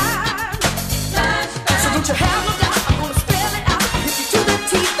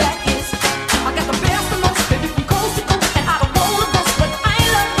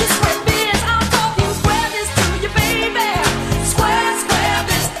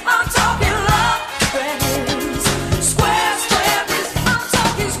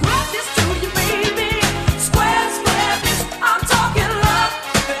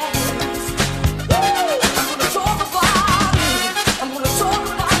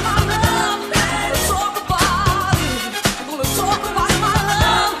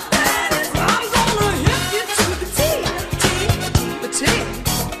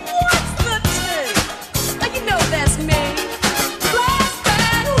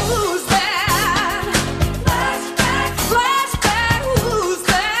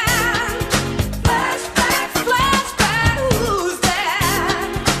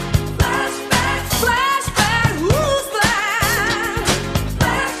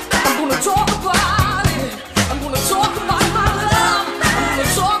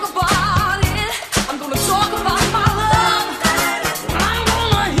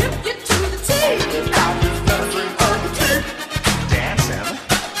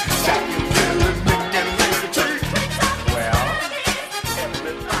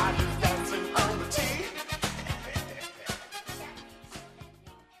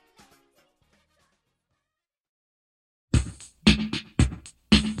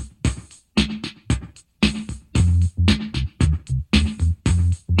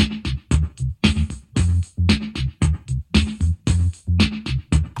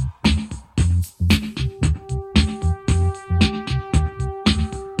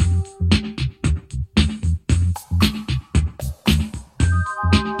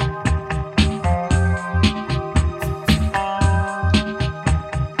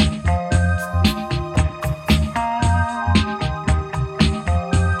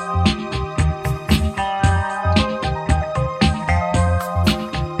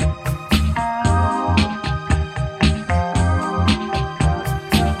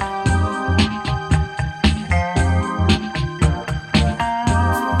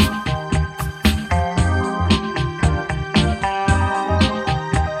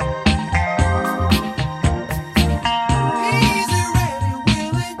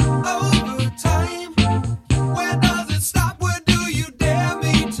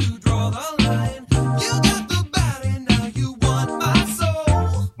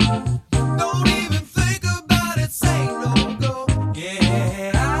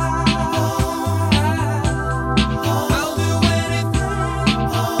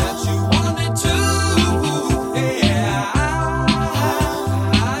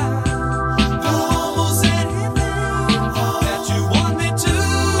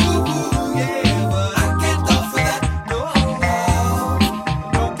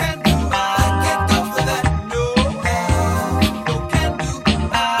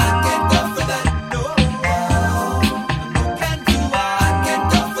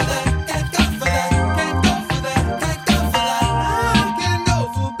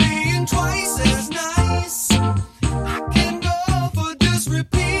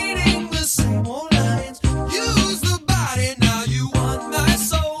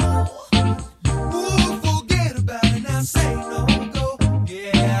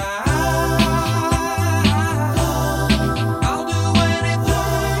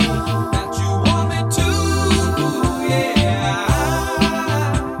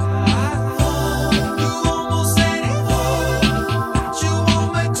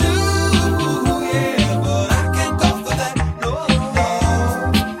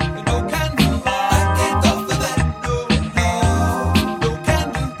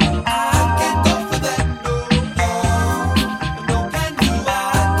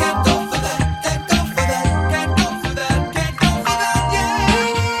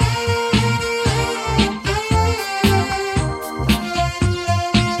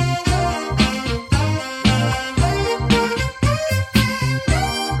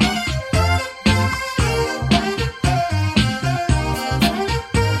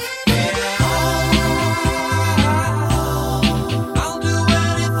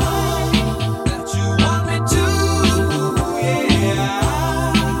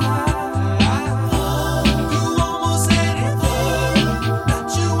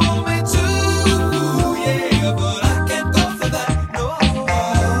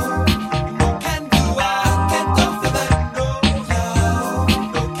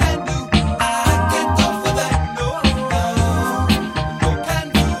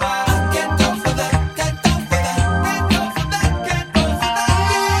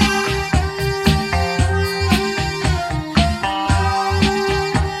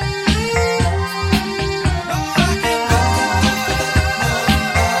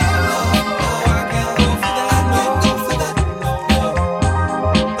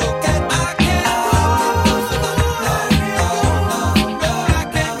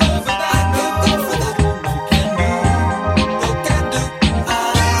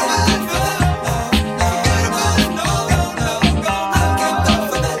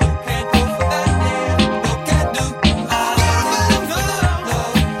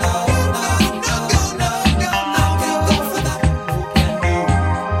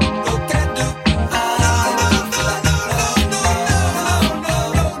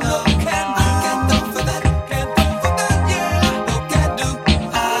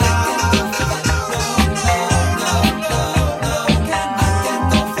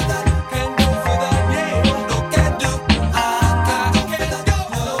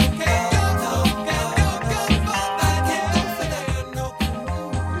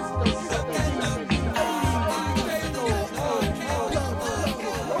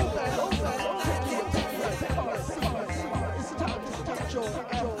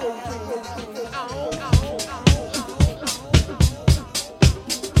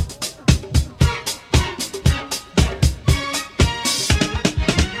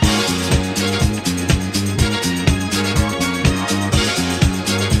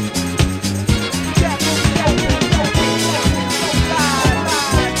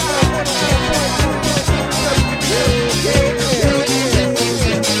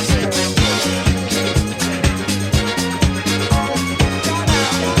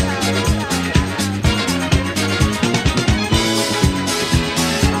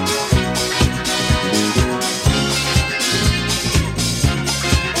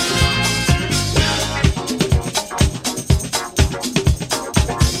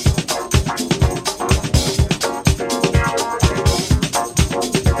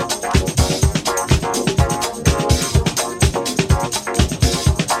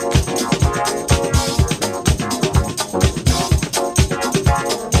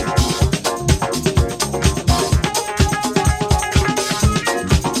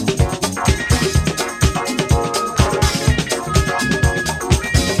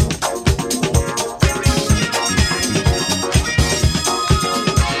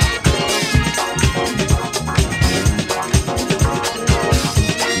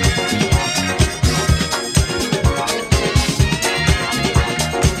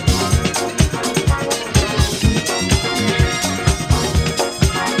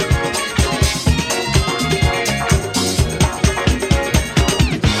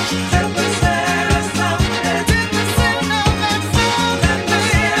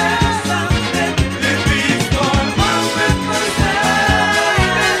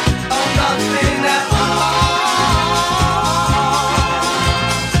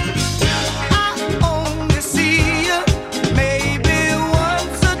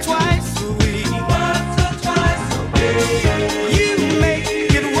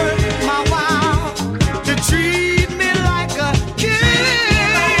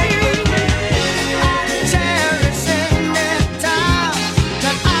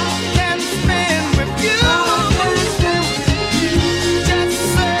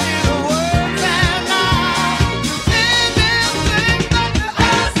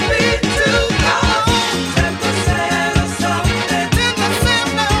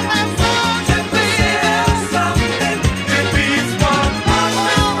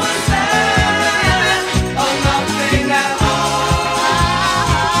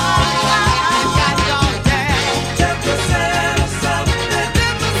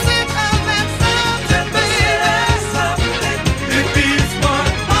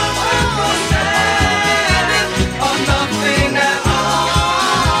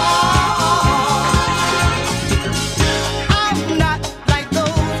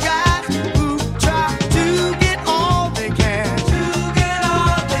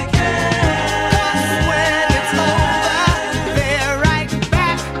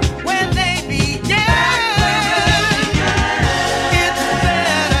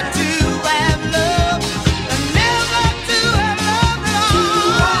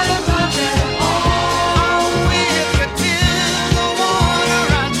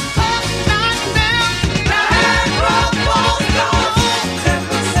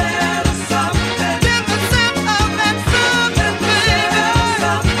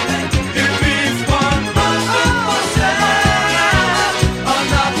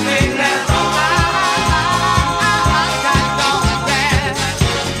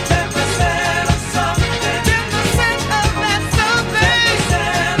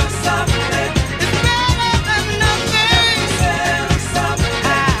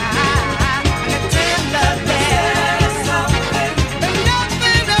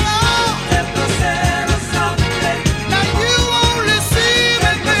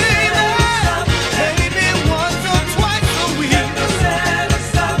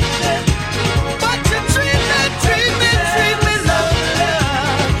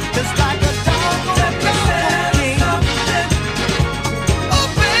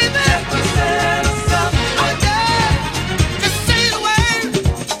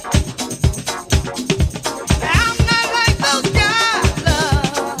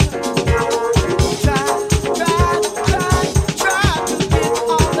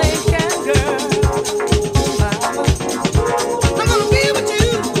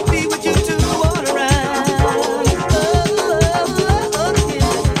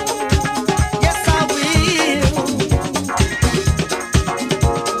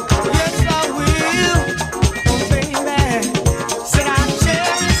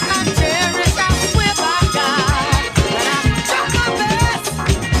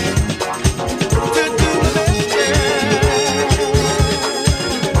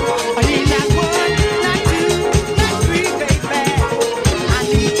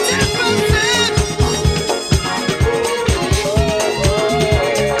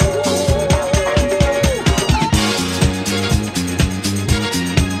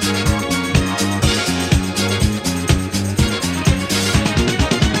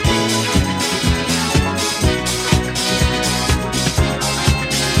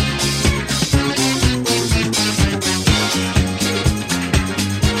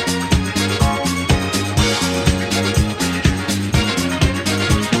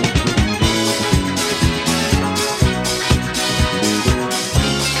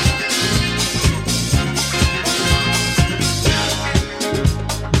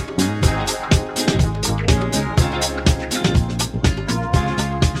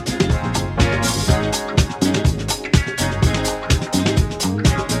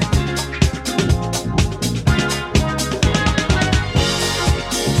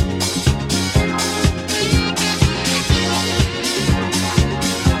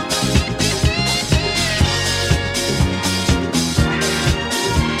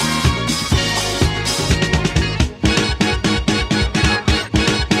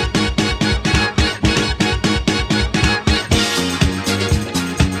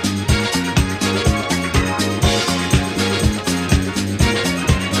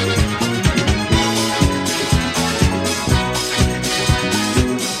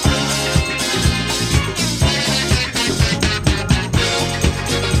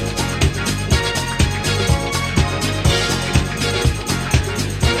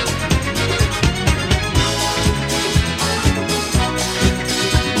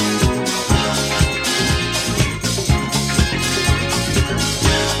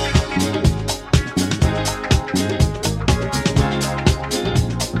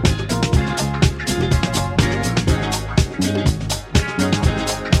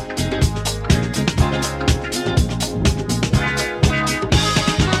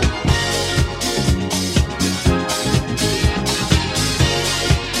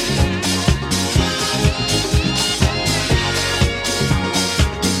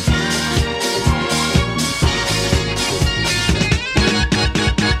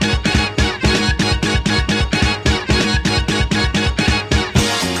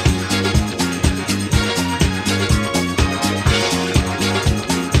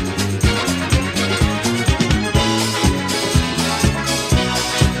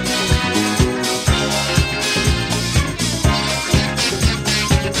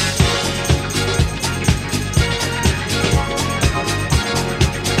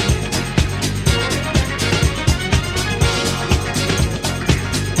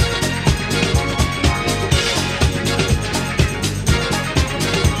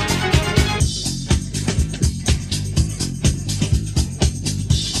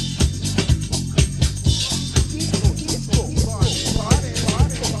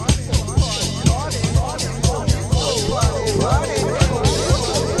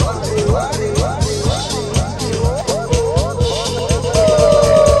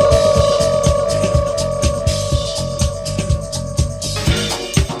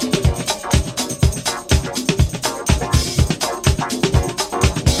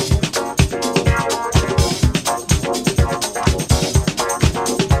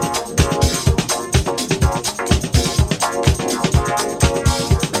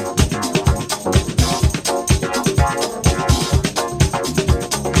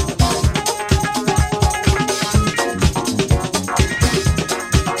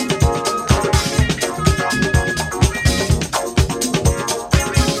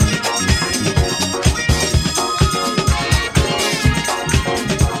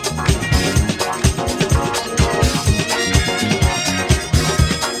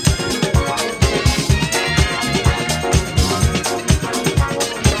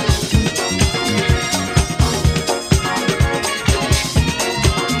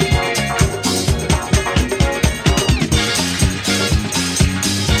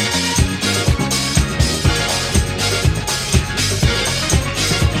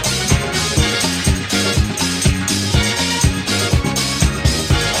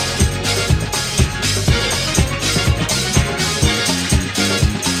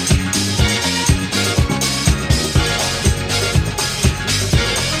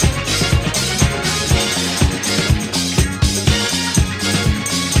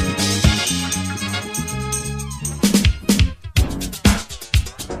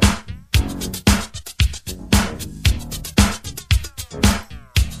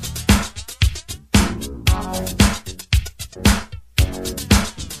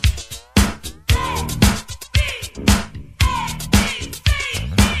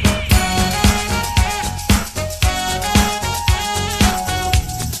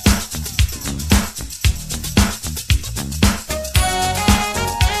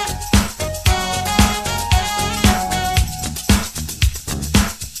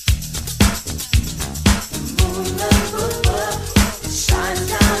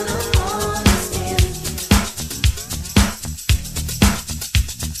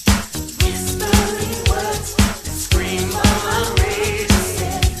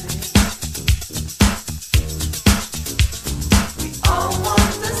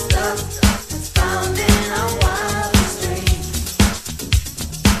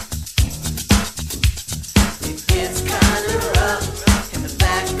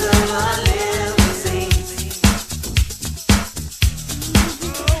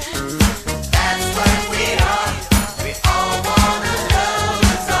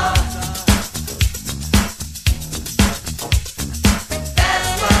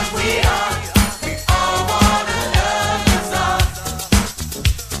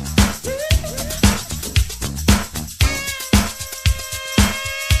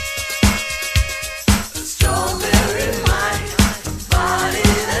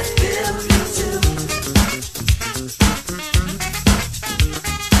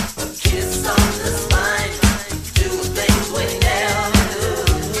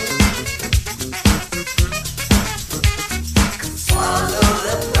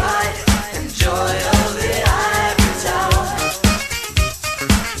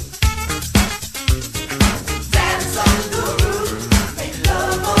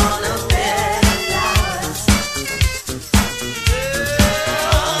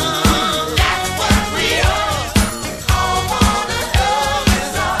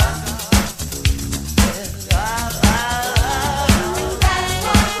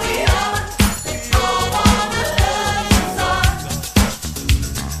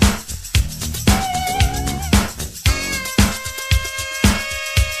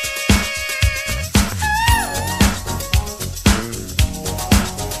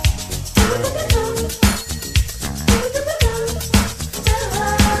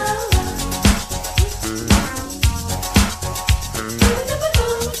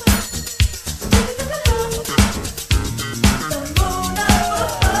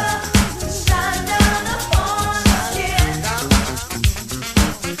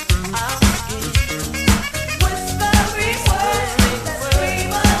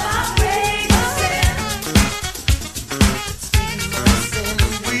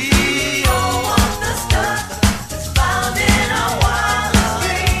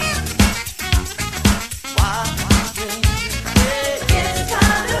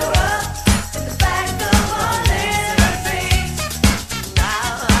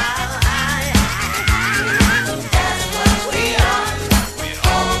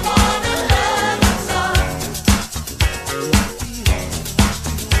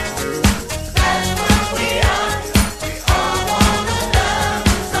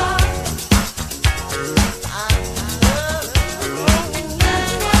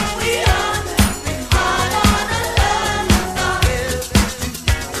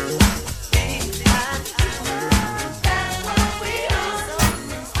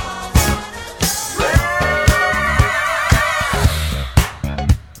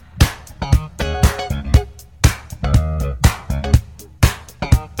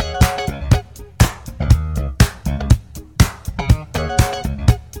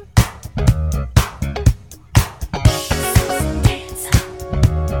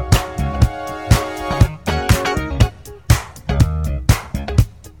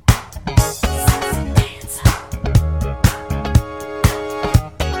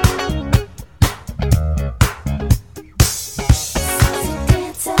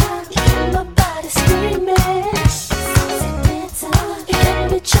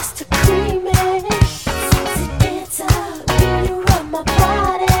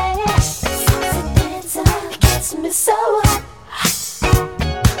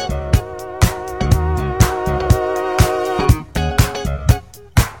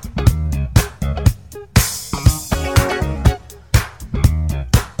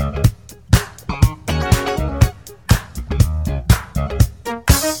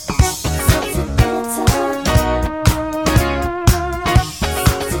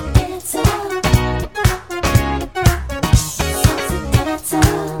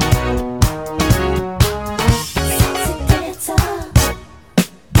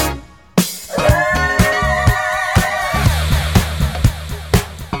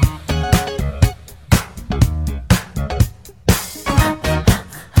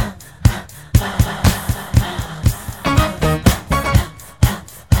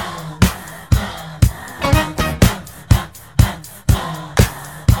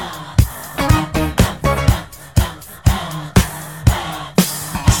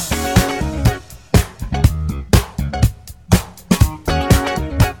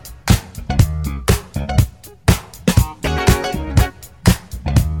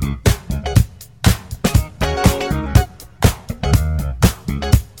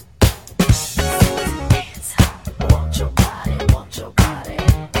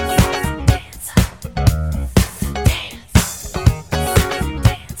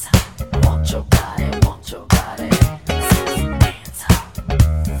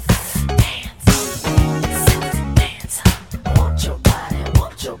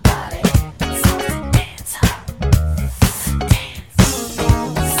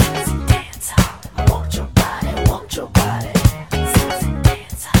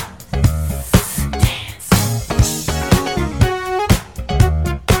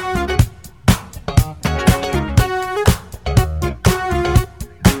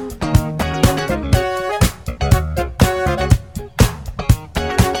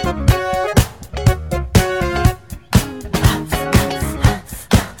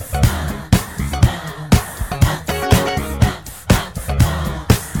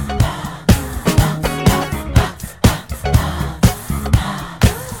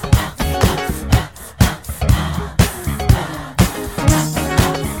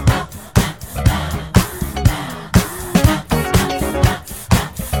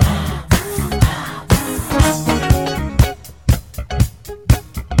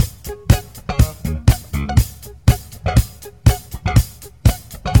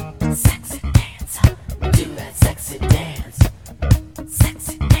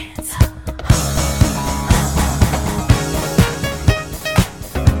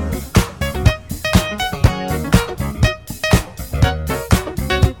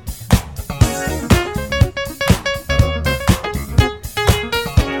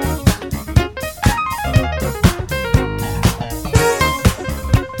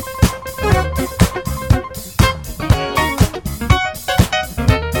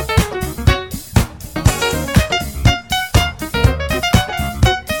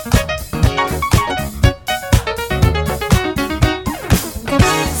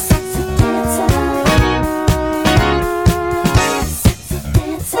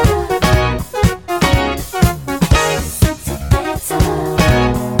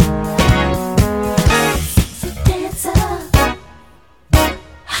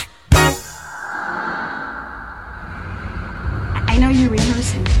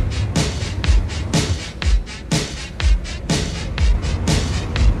 rehearsing.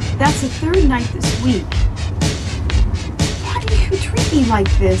 That's the third night this week. Why do you treat me like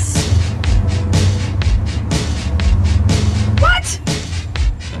this? What?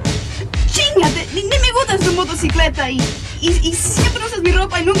 Chíngate, ni me gusta tu motocicleta y siempre usas mi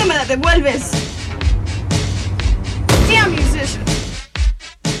ropa y nunca me la devuelves. Damn musician.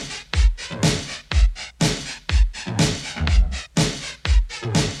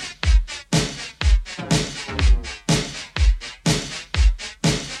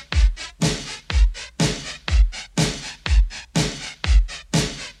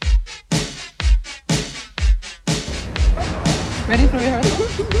 Ready for rehearsal?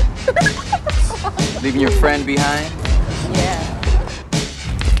 Leaving your friend behind? Yeah.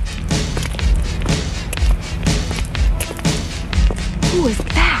 Who is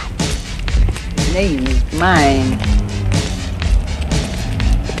that? His name is mine.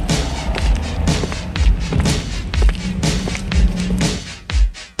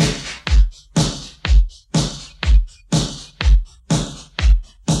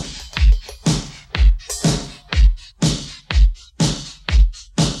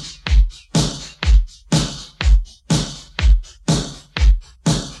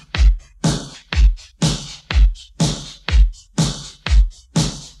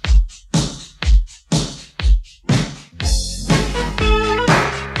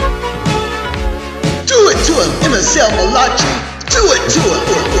 Marcel Malachi, do it to him.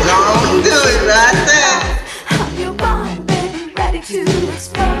 Don't do it right there. I'm your bomb, baby, ready to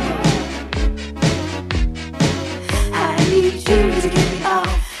explode. I need you to get me off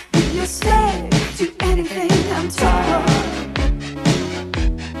with your stare. Do anything I'm told.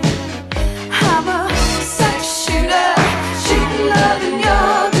 I'm a sex shooter, shooting love in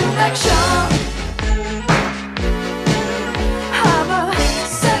your direction. I'm a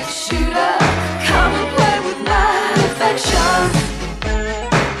sex shooter, come and play with my affection.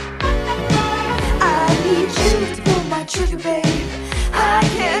 I need you to pull my trigger, babe. I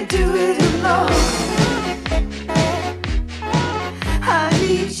can't do it alone. I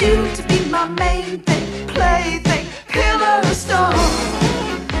need you to be my main thing, plaything, pillar of stone.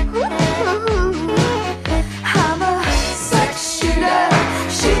 Ooh, I'm a sex shooter,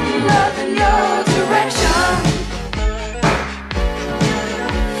 shooting love in your direction.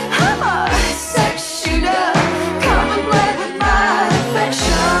 I'm a sex shooter, come and play with my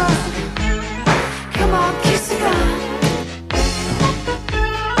affection. Come on, kiss the gun.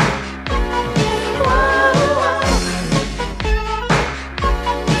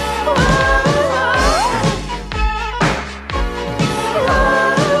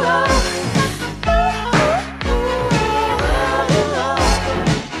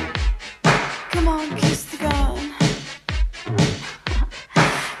 Come on, kiss the gun.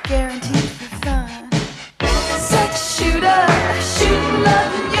 Guaranteed for fun. Sex shooter, shooting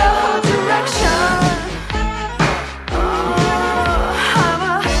love in your direction. Oh, I'm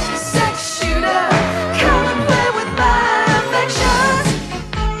a sex shooter, come and play with my affections.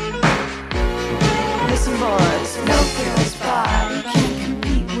 Listen, boys, no girl's body can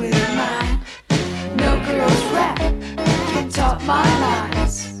compete with mine. No girl's rap can top my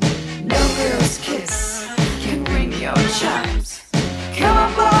lines. No girl's kiss can bring your charms. Come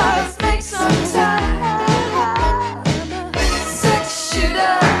on, boys, make some time. Sex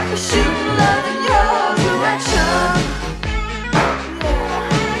shooter, shooting love in your direction.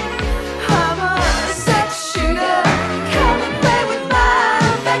 I'm a sex shooter, come and play with my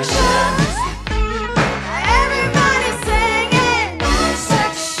affections. Everybody singing.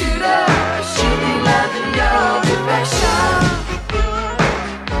 Sex shooter, shooting love in your direction.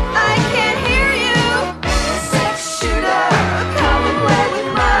 I can't hear you. Sex shooter, come and play with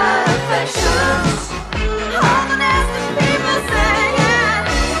my affections. All the nasty people singing.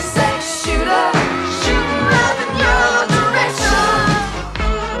 Sex shooter, shooting love in your direction.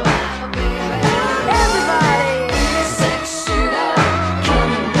 Everybody, sex shooter, come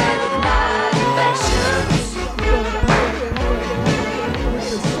and play with my affections.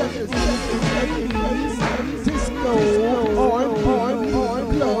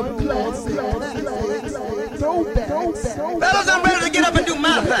 Fellas, I'm ready to get up and do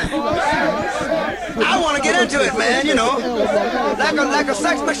my thing. I want to get into it, man, you know. Like a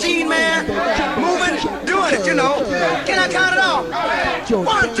sex machine, man. Moving, doing it, you know. Can I count it off?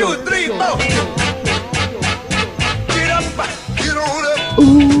 1, 2, 3, 4. Get up, get on up.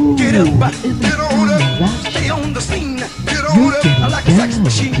 Get up, get on up. Stay on the scene. Get on up. Like a sex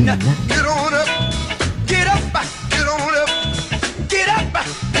machine. Get on up. Get up, get on up. Get up,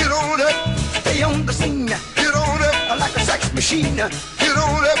 get on up. Stay on the scene. Get on up. Like a sex machine. Get get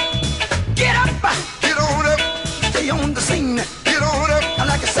on up. Get up, get on up. Stay on the scene, get on up.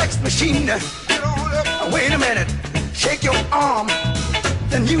 Like a sex machine, get on up. Wait a minute, shake your arm,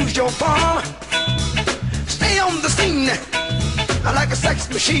 then use your palm. Stay on the scene, like a sex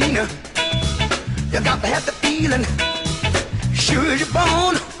machine. You got to have the feeling, sure as you're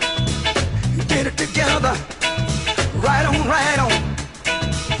born. Get it together, right on, right on.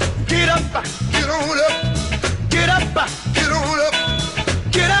 Get up, get on up. Get up, get on up.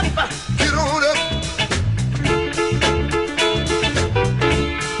 Get up, get on up.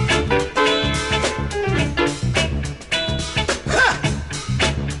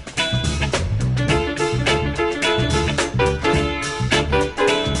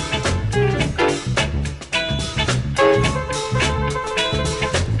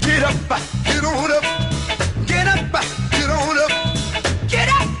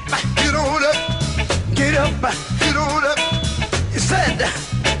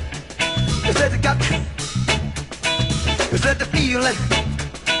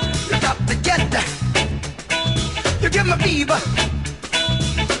 You got to get that. You give me fever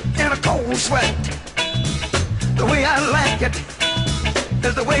and a cold sweat. The way I like it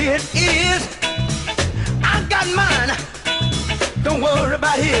is the way it is. I got mine, don't worry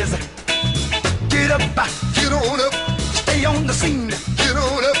about his. Get up, get on up. Stay on the scene, get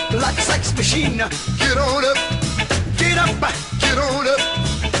on up. Like a sex machine, get on up. Get up, get on up.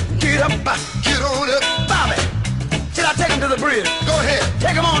 Get up, get on up. Bobby, should I take him to the bridge? Go ahead.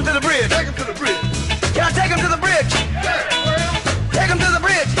 Take him on to the bridge. Take him to the bridge. Can I take him to the bridge? Yeah. Take him to the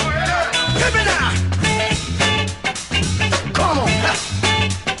bridge. Hit me now. Come on.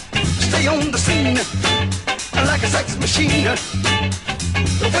 Stay on the scene like a sex machine.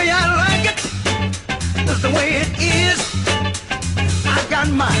 The way I like it is the way it is. I got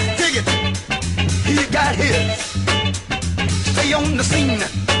mine. Dig it. He got his. Stay on the scene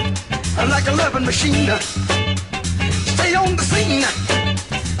like a loving machine. Stay on the scene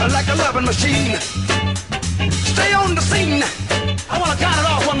like a loving machine. Stay on the scene. I want to count it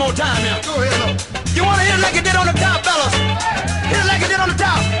off one more time now. Go ahead, look. You want to hit it like it did on the top, fellas? Hit it like it did on the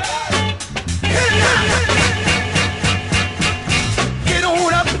top. Hit it now. Get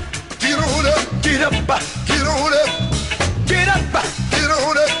on up. Get on up. Get up. Get on up. Get up. Get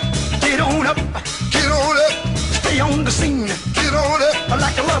on up. Get on up. Get on up. Stay on the scene. Get on up.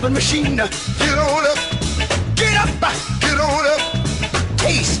 Like a loving machine. Get on up. Get up. Get on up.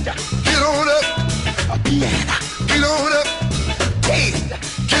 Taste. Get on up. A piano. Get on up. Taste.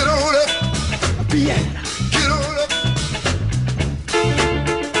 Get on up. A piano. Get on up.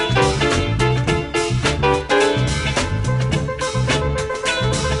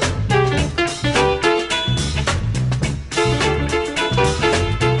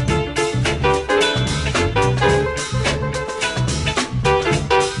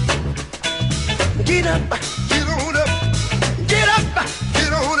 Get up. Get on up. Get up.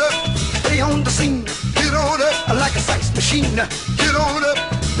 Get on up. Stay on the scene. Get on up. Like a sex machine. Get on up.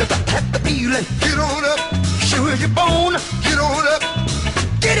 You got to have the feeling. Get on up. Sure as you're born. Get on up.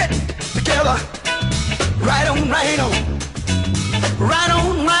 Get it together. Right on, right on. Right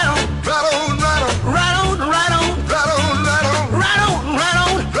on, right on. Right on, right on. Right on, right on. Right on, right on. Right on, right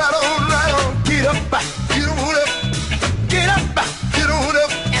on. Right on, right on. Get up. Get on up. Get up. Get on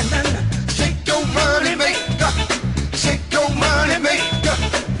up. And then shake your money maker. Shake your money maker.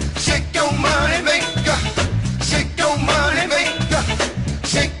 Shake your money maker. Shake your money maker.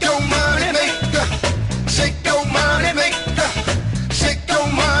 Shake your money maker. Shake your money maker. Shake your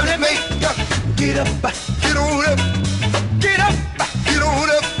money maker. Get up. Get on up. Get up. Get on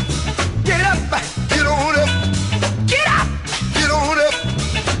up. Get up. Get on up. Get up. Get on up.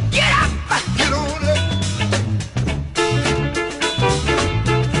 Get up. Get on up.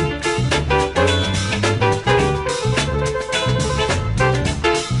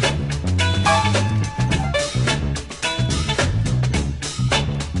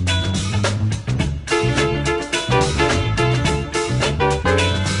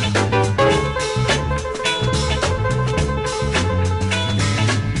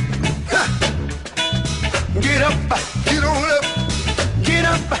 Get up, get on up, get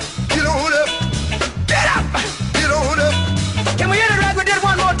up, get on up, get up, get on up. Can we hit it like we did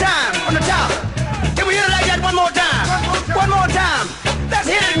one more time on the top? Can we hit it like that one more time? One more time. Let's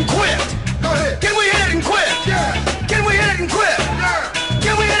hit it and quit. Go ahead. Can we hit it and quit? Yeah. Can we hit it and quit? Yeah.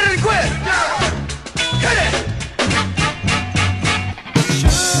 Can we hit it and quit? Yeah. Hit it.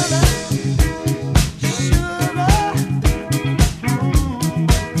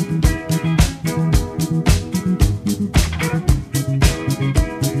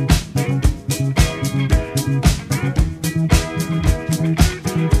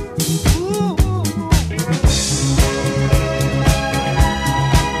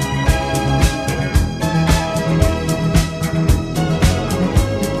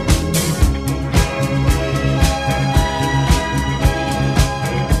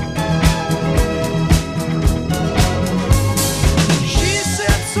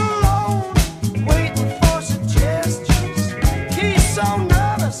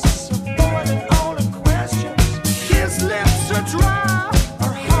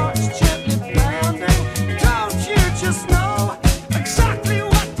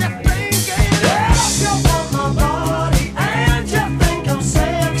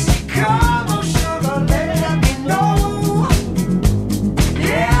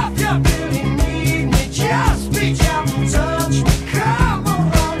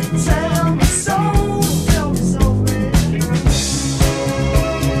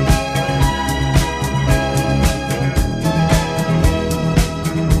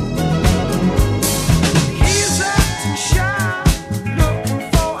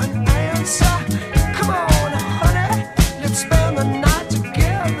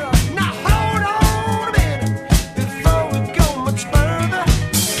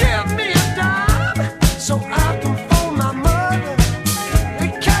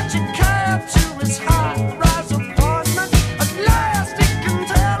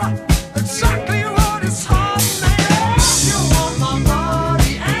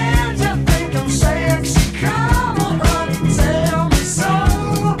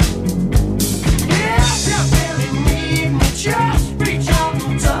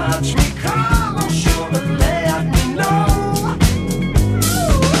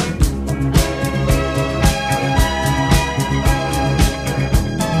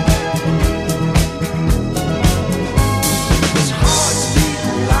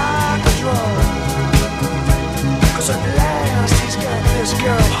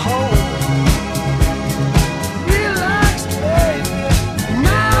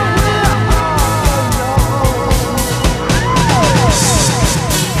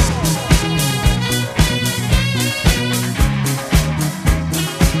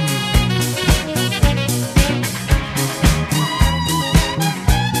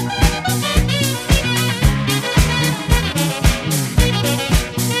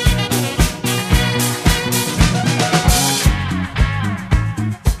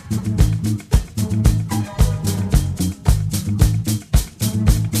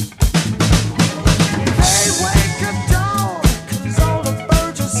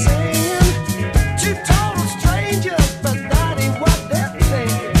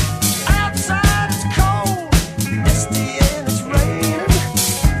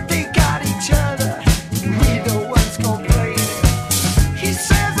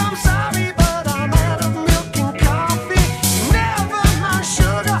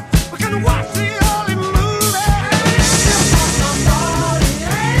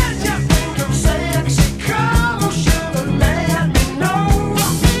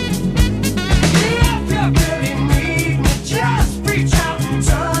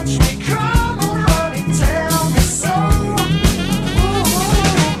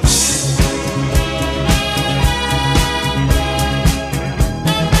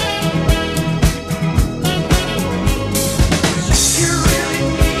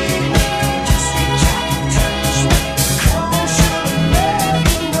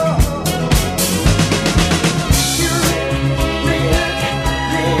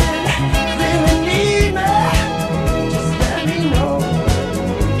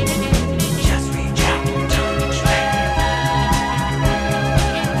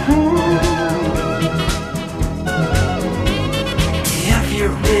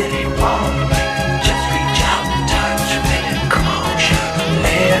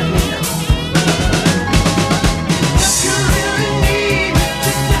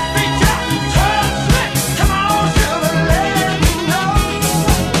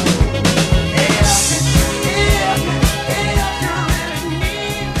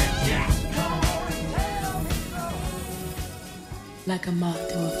 Like a moth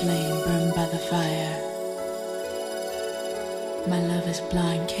to a flame burned by the fire. My love is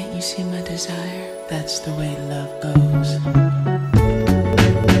blind, can't you see my desire? That's the way love goes.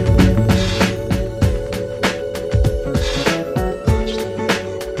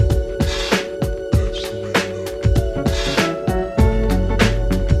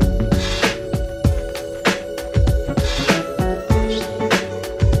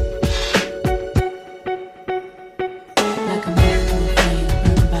 Like a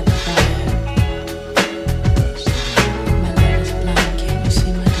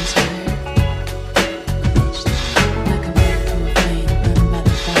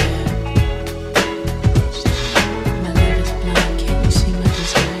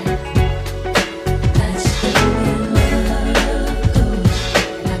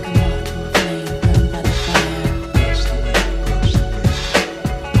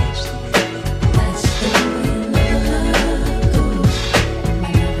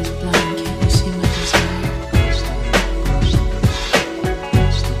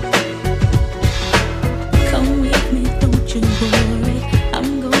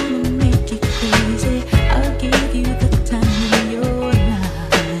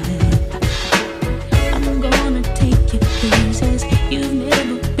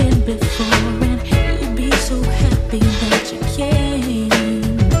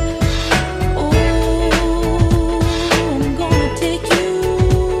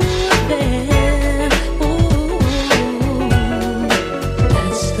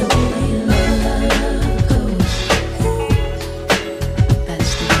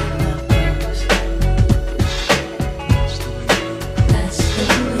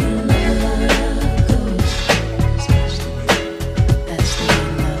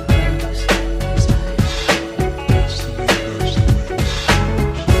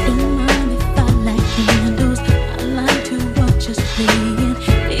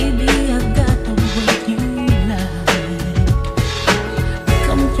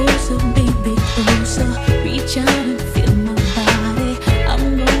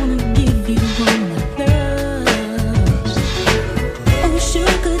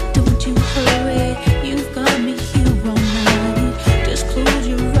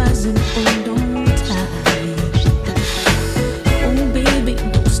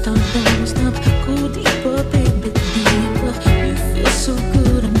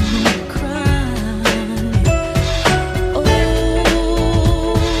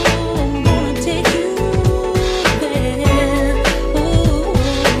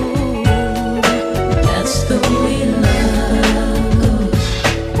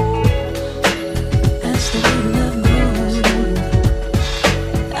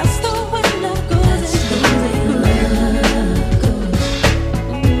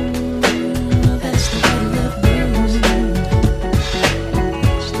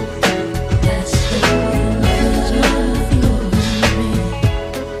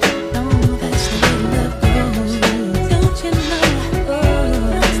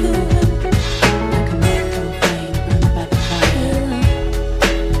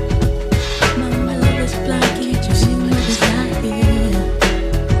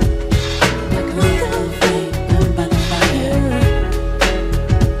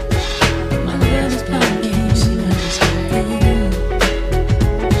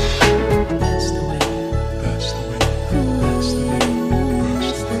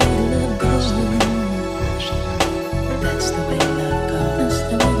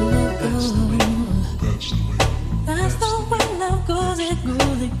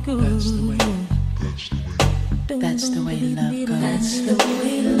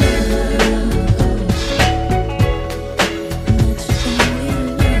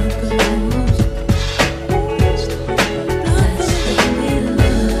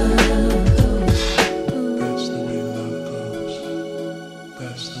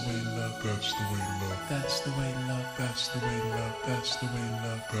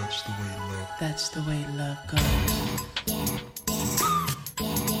That's the way love goes.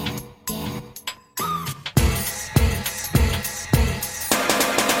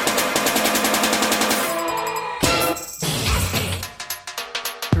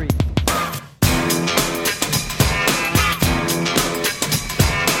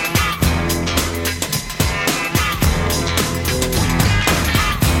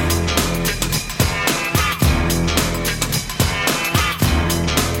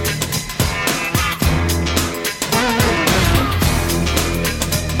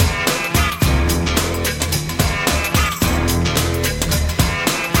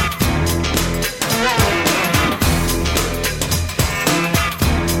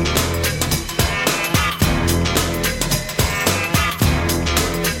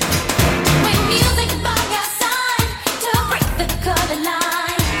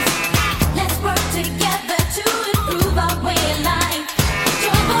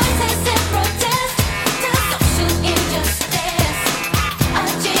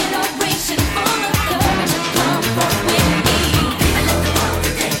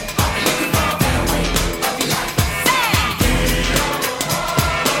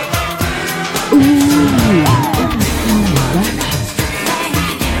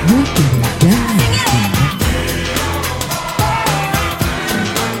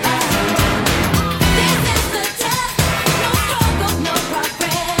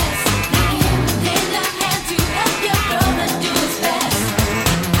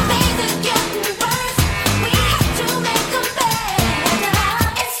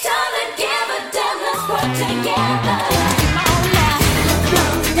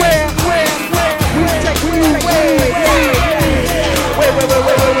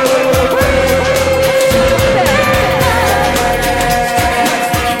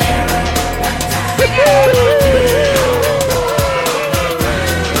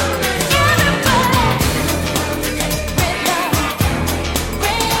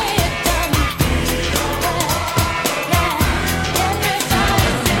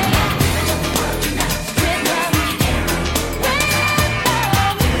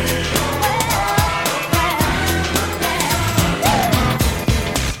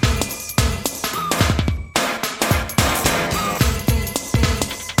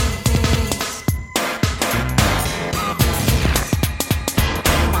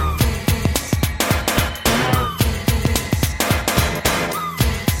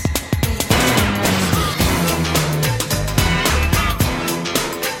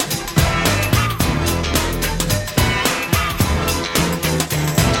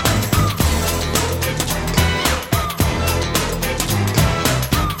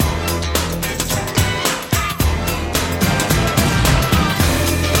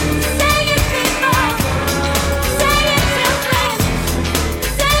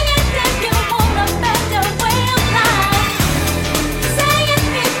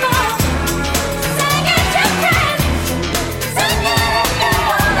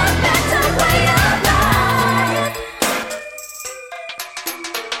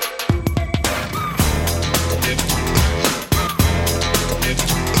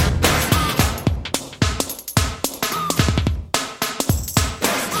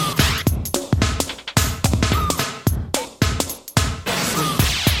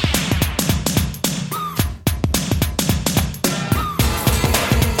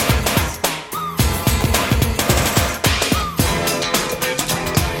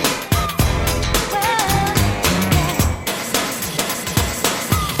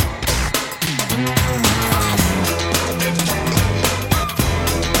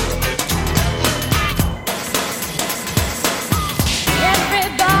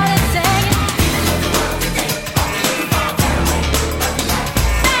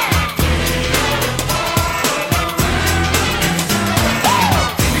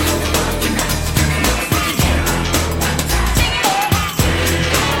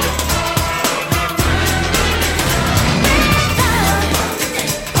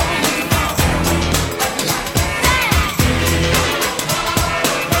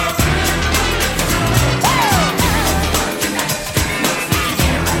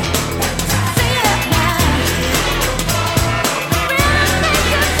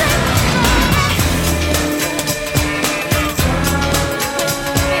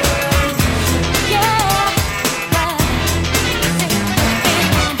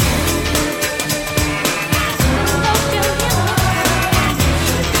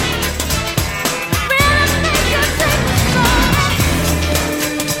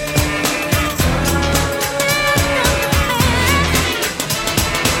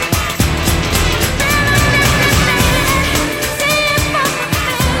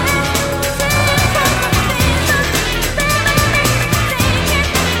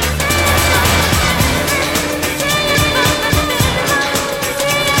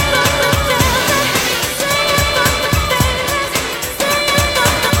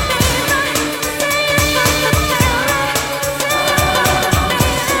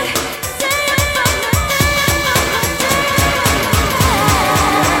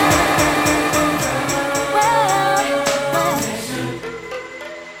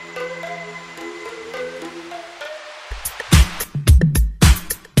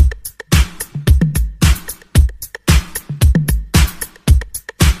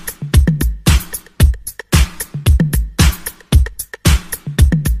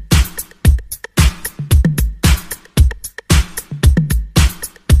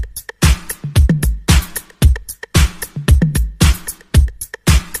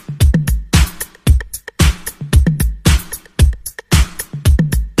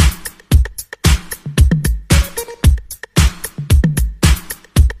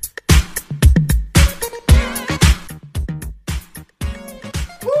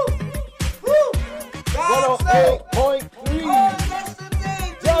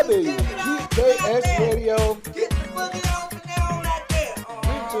 see you. GKS Radio. Get the boogie on and down right there.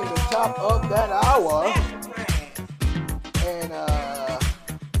 Reaching the top of that hour. And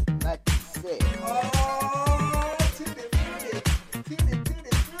like you said. Oh, tootie, we get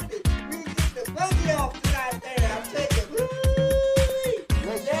the boogie off right there. I'll take it. Woo!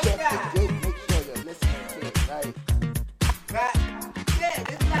 Let's check the gate. Make sure you're listening to it, right? Right. Yeah,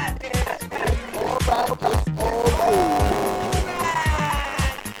 it's right there. All right, it's all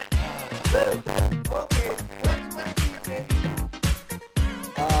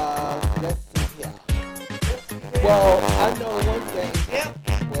let's see here. Well, I know one thing. Yep.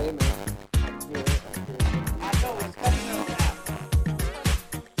 Wait a minute. I know it's coming on now.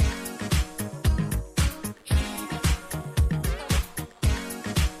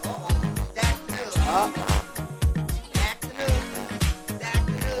 That's good. Stack it up. Stack it up. Stack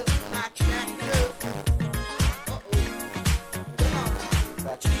it up. Come on now.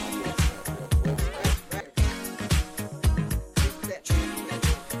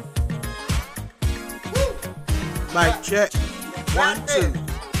 Mic check. 1, 2.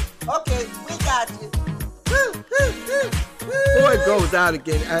 Okay, we got you. Before it goes out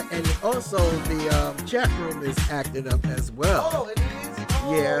again, and also the chat room is acting up as well. Oh, it is?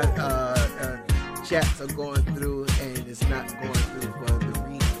 Oh. Yeah, chats are going through, and it's not going through for the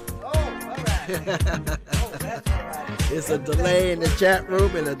reading. Oh, all right. Oh, that's all right. It's a delay in the chat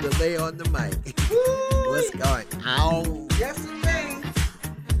room and a delay on the mic. What's going on? Yes, it is.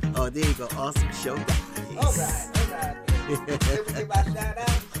 Oh, there you go. Awesome show, guys. All right. Let me give my shout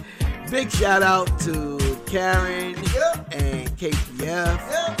out. Big shout out to Karen and KPF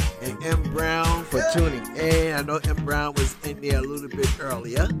and M Brown for tuning in. I know M Brown was in there a little bit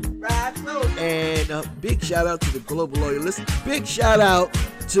earlier. Right. And big shout out to the Global Loyalists. Big shout out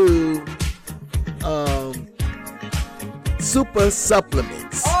to Super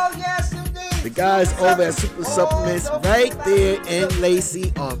Supplements. Oh, yes, indeed. The guys over at Super Supplements right there in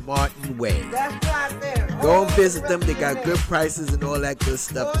Lacey on Martin Way. That's right there. Go and visit them. They got good prices and all that good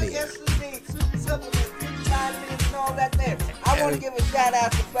stuff there. Yes, indeed. Super Supplements, 55 minutes and all that there. I want to give a shout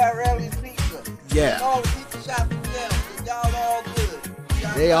out to Farrelly's Pizza. Yeah. And all the pizza shops in them. Y'all all good.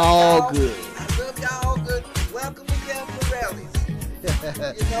 They all good. I love y'all all good. Welcome again, Farrelly's.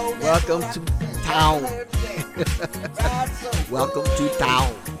 You know, Welcome to town. Welcome to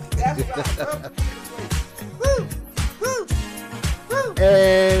town. That's right. Woo! Woo! Woo!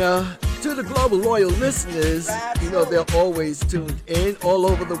 And to the Global Loyal listeners, you know they're always tuned in all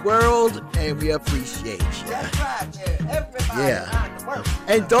over the world, and we appreciate you. That's right, everybody around the world.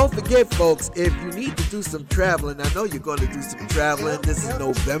 And don't forget, folks, if you need to do some traveling, I know you're going to do some traveling. This is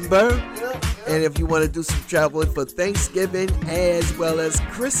November. And if you want to do some traveling for Thanksgiving as well as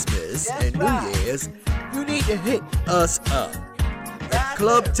Christmas and New Year's, you need to hit us up at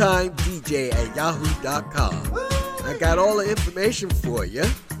clubtimedj@yahoo.com. I got all the information for you.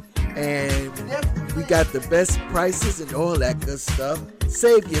 And we got the best prices and all that good stuff.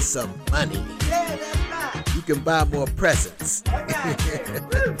 Save you some money. You can buy more presents. And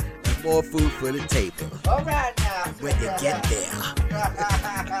more food for the table. All right now. When you get there.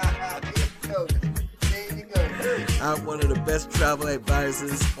 I'm one of the best travel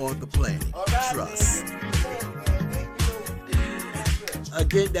advisors on the planet. Trust.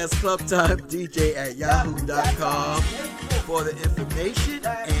 Again, that's clubtimedj@yahoo.com for the information,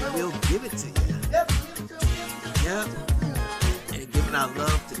 and we'll give it to you. Yep. And giving our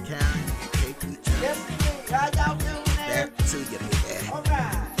love to Karen and KPF. Yes, how y'all doing there? Back to you, baby. All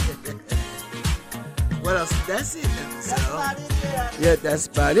right. What else? That's it. That's about it there. Yeah, that's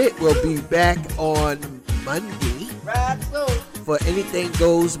about it. We'll be back on Monday Right, so. for Anything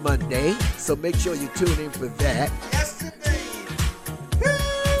Goes Monday. So make sure you tune in for that. Yes, indeed.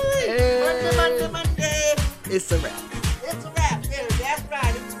 Monday. It's a wrap. It's a wrap, baby. That's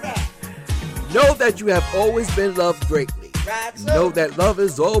right. It's a wrap. Know that you have always been loved greatly. Right, so. Know that love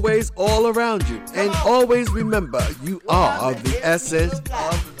is always all around you. And always remember, you are the essence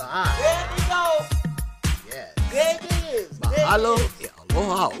of life. There you go. Yes. There it is. Mahalo,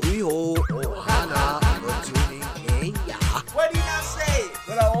 aloha, uiho, ohana, for tuning in, ya. What do you not say?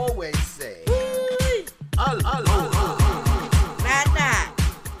 What I always say. Aloha. Night, night.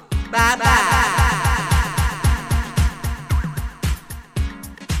 Bye-bye.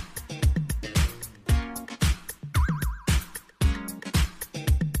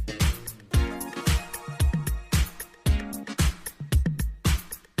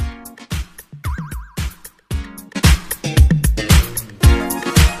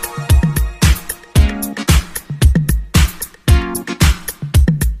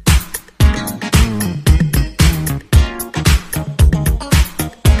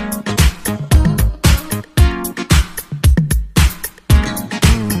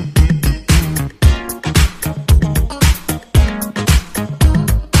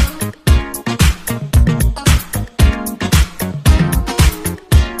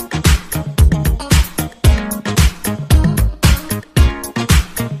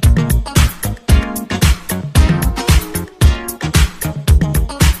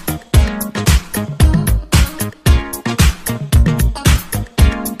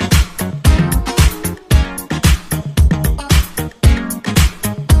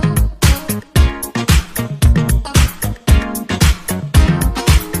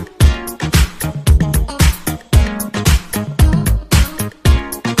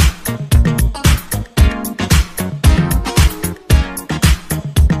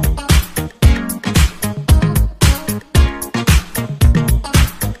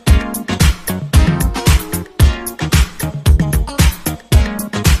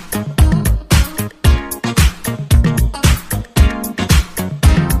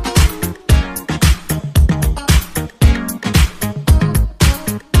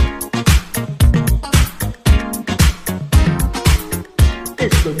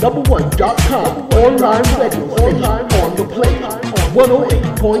 It's the #1.com online radio station on the plate.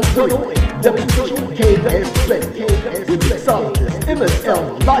 108.3 WGKS Radio. With mixologist MSL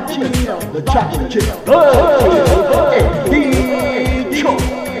Lachi, the chocolate chip, and